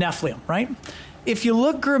 or the Nephilim, right? If you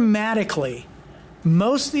look grammatically,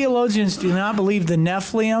 most theologians do not believe the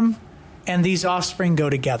Nephilim and these offspring go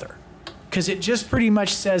together, because it just pretty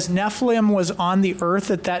much says Nephilim was on the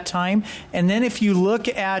earth at that time. And then if you look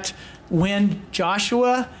at when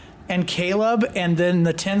Joshua and Caleb and then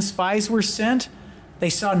the 10 spies were sent, they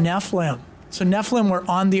saw Nephilim. So Nephilim were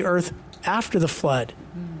on the earth after the flood.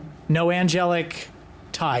 No angelic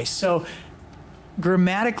ties. So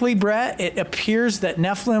grammatically, Brett, it appears that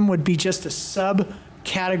Nephilim would be just a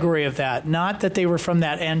subcategory of that, not that they were from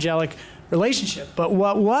that angelic relationship. But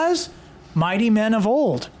what was? Mighty men of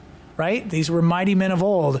old, right? These were mighty men of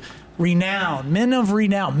old, renown, men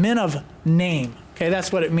of name. Okay,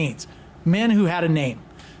 that's what it means. Men who had a name.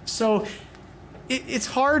 So it's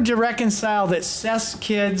hard to reconcile that Seth's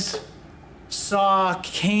kids saw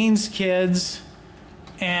Cain's kids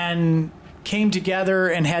and came together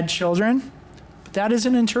and had children. But that is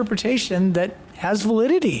an interpretation that has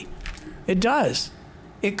validity. It does.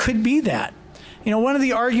 It could be that. You know, one of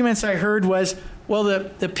the arguments I heard was, well,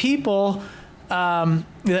 the people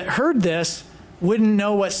that heard this wouldn't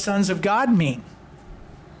know what sons of God mean.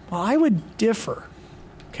 Well, I would differ,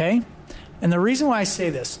 okay? And the reason why I say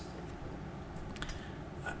this,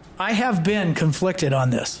 I have been conflicted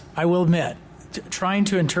on this, I will admit, trying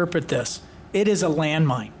to interpret this. It is a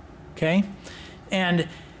landmine, okay? And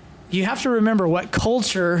you have to remember what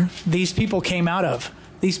culture these people came out of.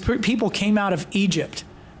 These people came out of Egypt.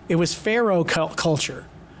 It was Pharaoh culture.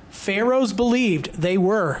 Pharaohs believed they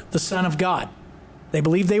were the son of God. They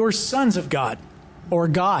believed they were sons of God or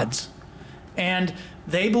gods. And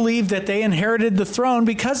they believed that they inherited the throne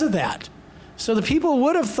because of that. So the people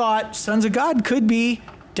would have thought sons of God could be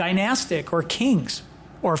dynastic or kings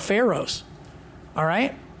or pharaohs. All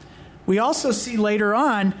right? We also see later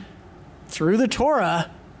on through the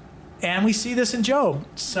Torah, and we see this in Job,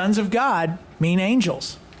 sons of God mean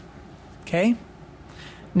angels. Okay?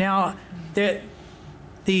 Now, the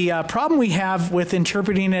problem we have with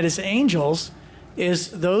interpreting it as angels is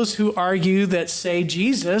those who argue that, say,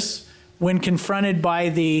 Jesus, when confronted by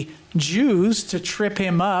the Jews to trip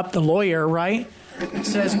him up, the lawyer, right,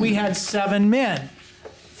 says we had 7 men.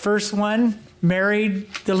 First one married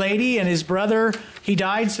the lady, and his brother, he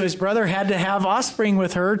died, so his brother had to have offspring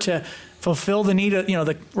with her to fulfill the need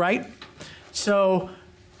of, right? So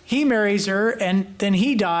he marries her, and then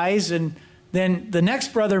he dies, and then the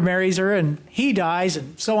next brother marries her, and he dies,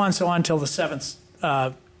 and so on till the 7th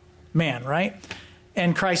man, right?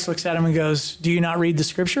 And Christ looks at him and goes, do you not read the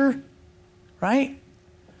scripture? Right?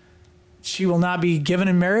 She will not be given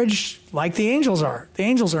in marriage like the angels are. The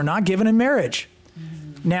angels are not given in marriage.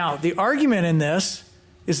 Now, the argument in this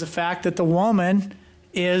is the fact that the woman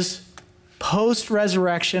is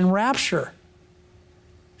post-resurrection rapture.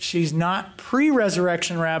 She's not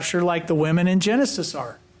pre-resurrection rapture like the women in Genesis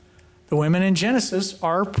are. The women in Genesis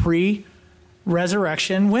are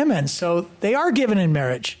pre-resurrection women. So they are given in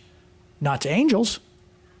marriage. Not to angels.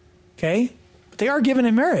 Okay? But they are given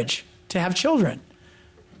in marriage to have children.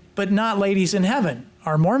 But not ladies in heaven.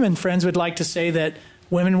 Our Mormon friends would like to say that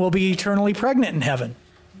women will be eternally pregnant in heaven.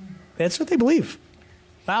 That's what they believe.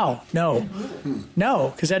 Wow, no.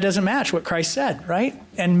 No, because that doesn't match what Christ said, right?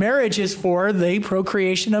 And marriage is for the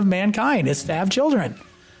procreation of mankind. It's to have children.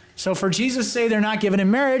 So for Jesus to say they're not given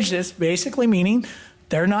in marriage, that's basically meaning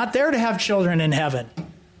they're not there to have children in heaven.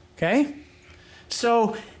 Okay?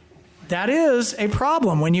 So that is a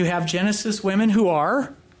problem when you have Genesis women who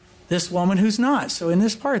are, this woman who's not. So in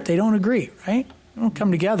this part, they don't agree, right? They don't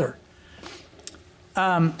come together.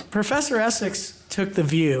 Professor Essex took the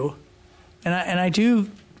view, and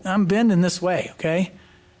I'm bending this way, okay,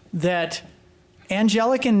 that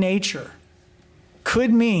angelic in nature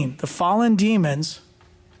could mean the fallen demons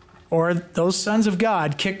or those sons of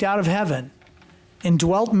God kicked out of heaven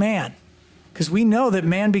indwelt man. Because we know that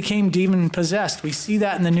man became demon-possessed. We see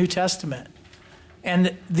that in the New Testament.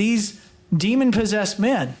 And these demon-possessed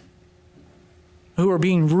men who were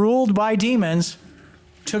being ruled by demons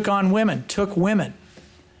took women,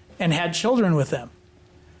 and had children with them.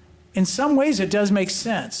 In some ways, it does make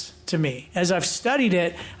sense to me. As I've studied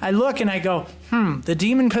it, I look and I go, the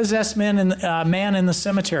demon-possessed man in the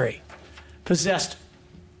cemetery possessed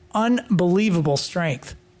unbelievable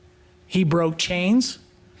strength. He broke chains.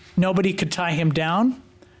 Nobody could tie him down.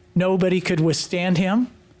 Nobody could withstand him.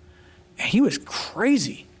 He was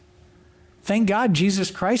crazy. Thank God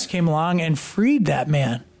Jesus Christ came along and freed that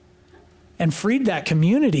man and freed that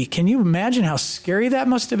community. Can you imagine how scary that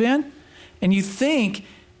must have been? And you think,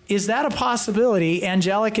 is that a possibility,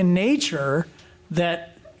 angelic in nature,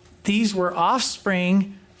 that these were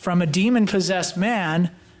offspring from a demon-possessed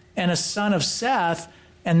man and a son of Seth,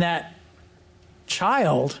 and that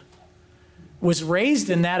child was raised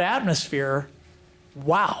in that atmosphere?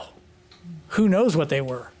 Wow. Who knows what they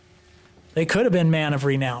were? They could have been man of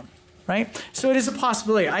renown, right? So it is a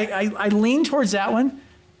possibility. I lean towards that one.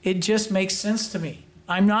 It just makes sense to me.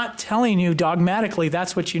 I'm not telling you dogmatically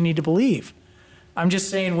that's what you need to believe. I'm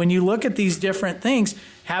just saying when you look at these different things,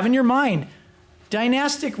 have in your mind,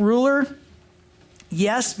 dynastic ruler,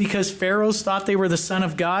 yes, because pharaohs thought they were the son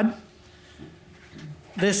of God.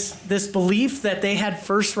 This belief that they had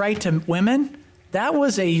first right to women, that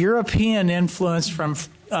was a European influence from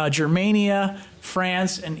Germania,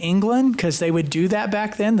 France, and England, because they would do that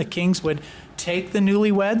back then. The kings would take the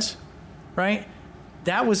newlyweds, right?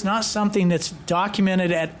 That was not something that's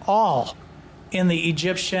documented at all in the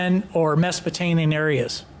Egyptian or Mesopotamian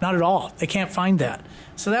areas. Not at all. They can't find that.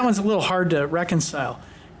 So that one's a little hard to reconcile.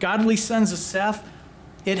 Godly sons of Seth,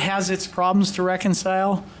 it has its problems to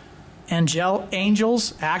reconcile.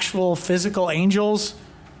 Angels, actual physical angels,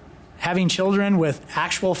 having children with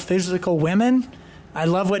actual physical women. I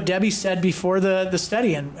love what Debbie said before the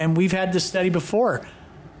study, and we've had this study before.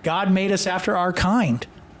 God made us after our kind,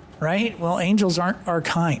 right? Well, angels aren't our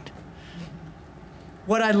kind.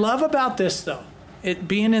 What I love about this, though, it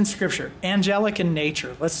being in Scripture, angelic in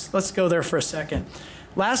nature. Let's go there for a second.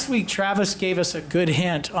 Last week, Travis gave us a good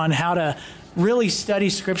hint on how to really study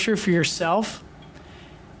Scripture for yourself.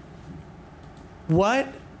 What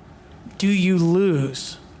do you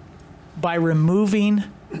lose by removing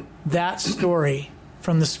that story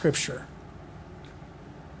from the scripture?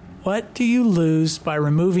 What do you lose by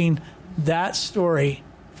removing that story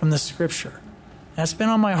from the scripture? That's been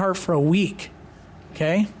on my heart for a week,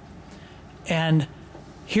 okay? And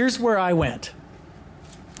here's where I went.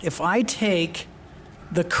 If I take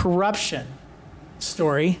the corruption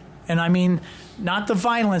story, and I mean not the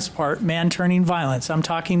violence part, man turning violence, I'm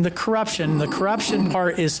talking the corruption. The corruption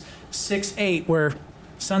part is 6:8, where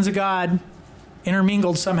sons of God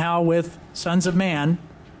intermingled somehow with sons of man,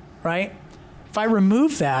 right? If I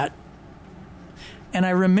remove that, and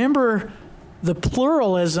I remember the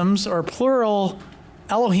pluralisms or plural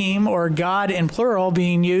Elohim or God in plural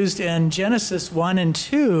being used in Genesis 1 and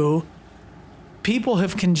 2, people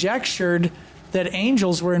have conjectured that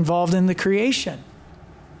angels were involved in the creation.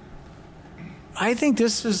 I think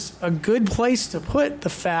this is a good place to put the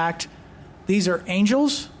fact these are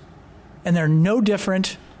angels and they're no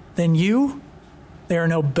different than you. They are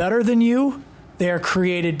no better than you. They are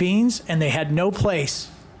created beings, and they had no place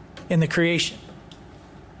in the creation.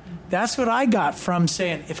 That's what I got from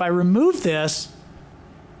saying, if I remove this,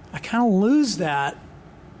 I kind of lose that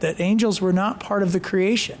angels were not part of the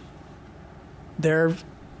creation. They're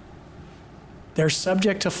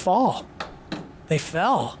subject to fall. They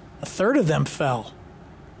fell. A third of them fell.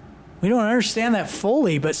 We don't understand that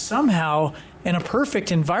fully, but somehow, in a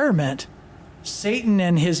perfect environment, Satan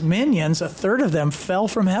and his minions, a third of them fell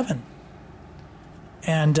from heaven.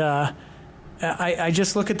 And I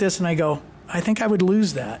just look at this and I go, I think I would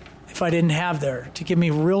lose that if I didn't have there to give me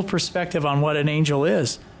real perspective on what an angel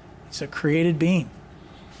is. He's a created being.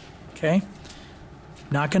 Okay?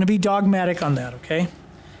 Not going to be dogmatic on that, okay?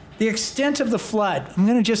 The extent of the flood. I'm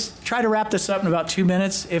going to just try to wrap this up in about 2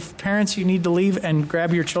 minutes. If parents, you need to leave and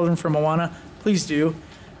grab your children from Awana, please do.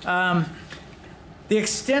 The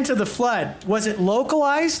extent of the flood. Was it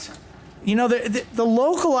localized? You know, the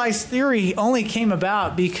localized theory only came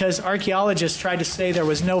about because archaeologists tried to say there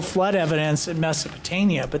was no flood evidence in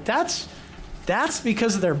Mesopotamia, but that's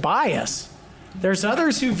because of their bias. There's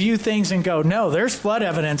others who view things and go, no, there's flood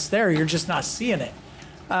evidence there, you're just not seeing it.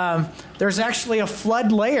 There's actually a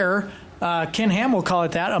flood layer, Ken Ham will call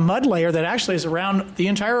it that, a mud layer that actually is around the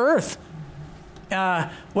entire earth.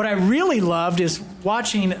 What I really loved is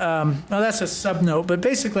watching, that's a sub-note, but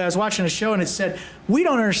basically I was watching a show and it said, we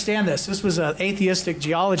don't understand this. This was an atheistic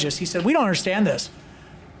geologist. He said, we don't understand this.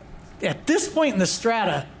 At this point in the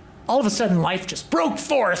strata, all of a sudden life just broke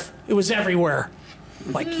forth. It was everywhere.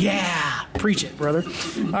 Like, yeah, preach it, brother.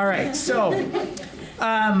 All right, so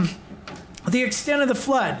the extent of the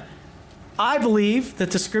flood. I believe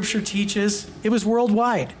that the scripture teaches it was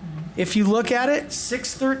worldwide. If you look at it,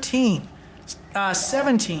 6:13.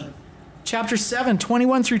 17, chapter 7,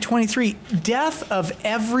 21 through 23, death of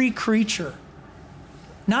every creature.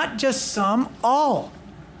 Not just some, all.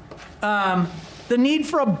 The need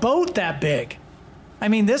for a boat that big. I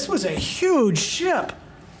mean, this was a huge ship.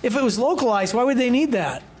 If it was localized, why would they need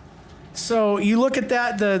that? So you look at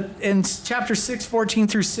that in chapter 6, 14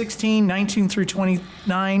 through 16, 19 through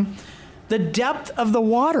 29, the depth of the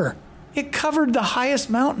water. It covered the highest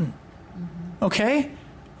mountain. Okay?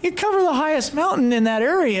 You cover the highest mountain in that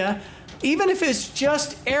area, even if it's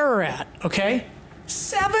just Ararat, okay?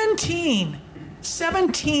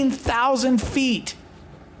 17,000 feet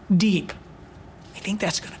deep. I think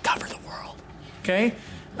that's going to cover the world, okay?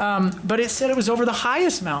 But it said it was over the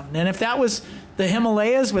highest mountain. And if that was the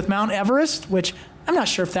Himalayas with Mount Everest, which I'm not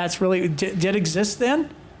sure if that's really did exist then,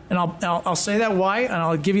 and I'll say that why, and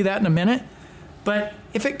I'll give you that in a minute. But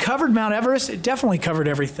if it covered Mount Everest, it definitely covered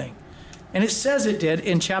everything. And it says it did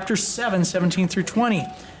in chapter 7, 17 through 20.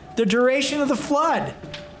 The duration of the flood.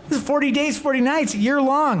 This is 40 days, 40 nights, a year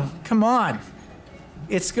long. Come on.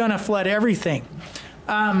 It's going to flood everything.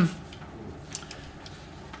 I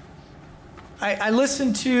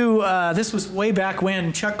listened to, this was way back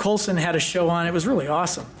when Chuck Colson had a show on. It was really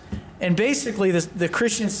awesome. And basically, the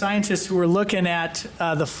Christian scientists who were looking at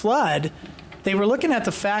the flood, they were looking at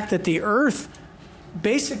the fact that the earth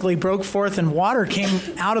basically broke forth and water came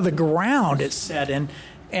out of the ground, it said.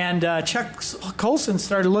 And Chuck Colson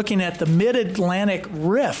started looking at the mid-Atlantic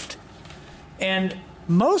rift. And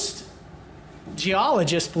most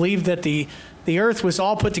geologists believe that the earth was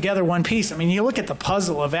all put together one piece. I mean, you look at the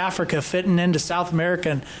puzzle of Africa fitting into South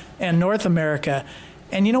America and North America.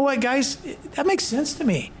 And you know what, guys? That makes sense to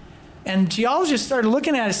me. And geologists started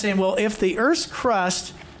looking at it saying, well, if the earth's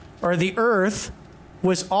crust or the earth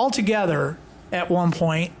was all together at one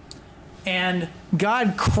point, and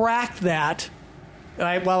God cracked that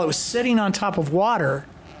while it was sitting on top of water,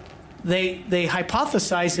 they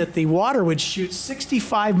hypothesized that the water would shoot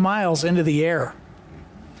 65 miles into the air.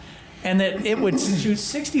 and that it would shoot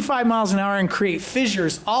 65 miles an hour and create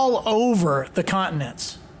fissures all over the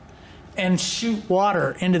continents and shoot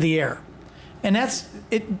water into the air. And that's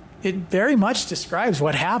it. It very much describes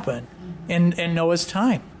what happened in Noah's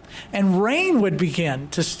time. And rain would begin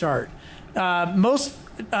to start. Most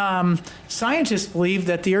scientists believe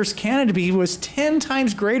that the Earth's canopy was 10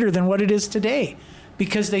 times greater than what it is today,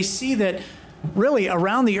 because they see that really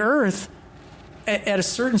around the Earth, at a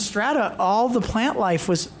certain strata, all the plant life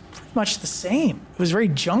was pretty much the same. It was very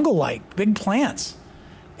jungle-like, big plants.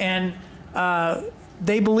 And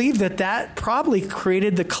they believe that probably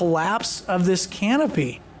created the collapse of this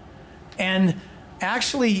canopy. And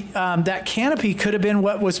actually, that canopy could have been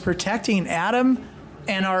what was protecting Adam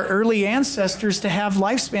and our early ancestors to have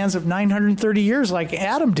lifespans of 930 years like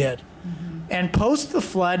Adam did. Mm-hmm. And post the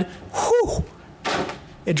flood, whew,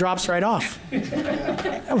 it drops right off.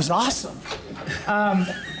 That was awesome. I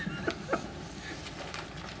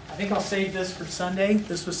think I'll save this for Sunday.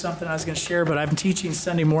 This was something I was going to share, but I'm teaching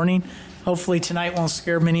Sunday morning. Hopefully tonight won't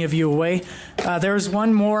scare many of you away. There's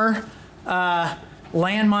one more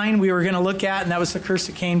landmine we were going to look at, and that was the curse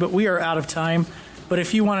of Cain, but we are out of time. But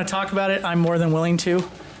if you want to talk about it, I'm more than willing to.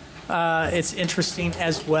 It's interesting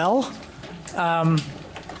as well.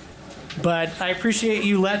 But I appreciate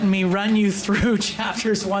you letting me run you through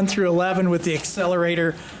chapters 1 through 11 with the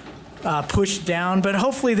accelerator pushed down. But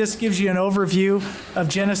hopefully this gives you an overview of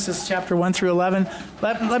Genesis chapter 1 through 11.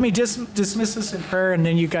 Let me just dismiss this in prayer, and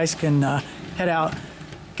then you guys can head out.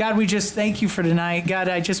 God, we just thank you for tonight. God,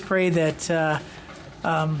 I just pray that...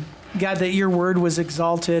 God, that your word was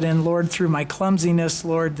exalted, and Lord, through my clumsiness,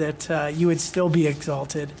 Lord, that you would still be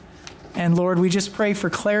exalted. And Lord, we just pray for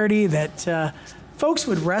clarity, that folks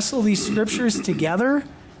would wrestle these scriptures together,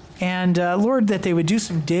 and Lord, that they would do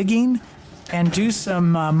some digging and do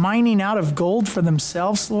some mining out of gold for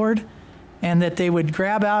themselves, Lord, and that they would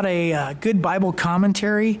grab out a good Bible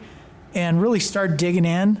commentary and really start digging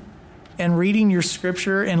in and reading your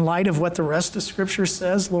scripture in light of what the rest of scripture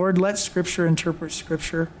says. Lord, let scripture interpret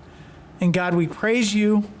scripture. And God, we praise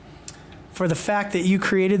you for the fact that you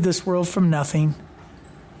created this world from nothing.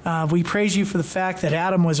 We praise you for the fact that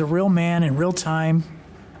Adam was a real man in real time,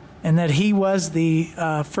 and that he was the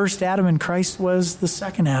first Adam and Christ was the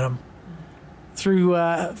second Adam. Through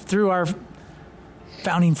our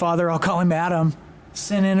founding father, I'll call him Adam,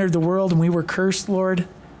 sin entered the world and we were cursed, Lord.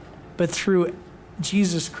 But through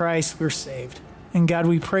Jesus Christ, we're saved. And God,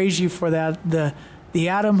 we praise you for that, the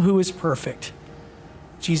Adam who is perfect,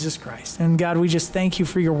 Jesus Christ. And God, we just thank you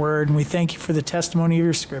for your word, and we thank you for the testimony of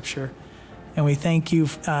your scripture. And we thank you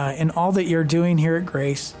in all that you're doing here at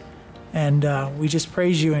Grace. And we just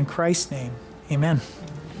praise you in Christ's name. Amen.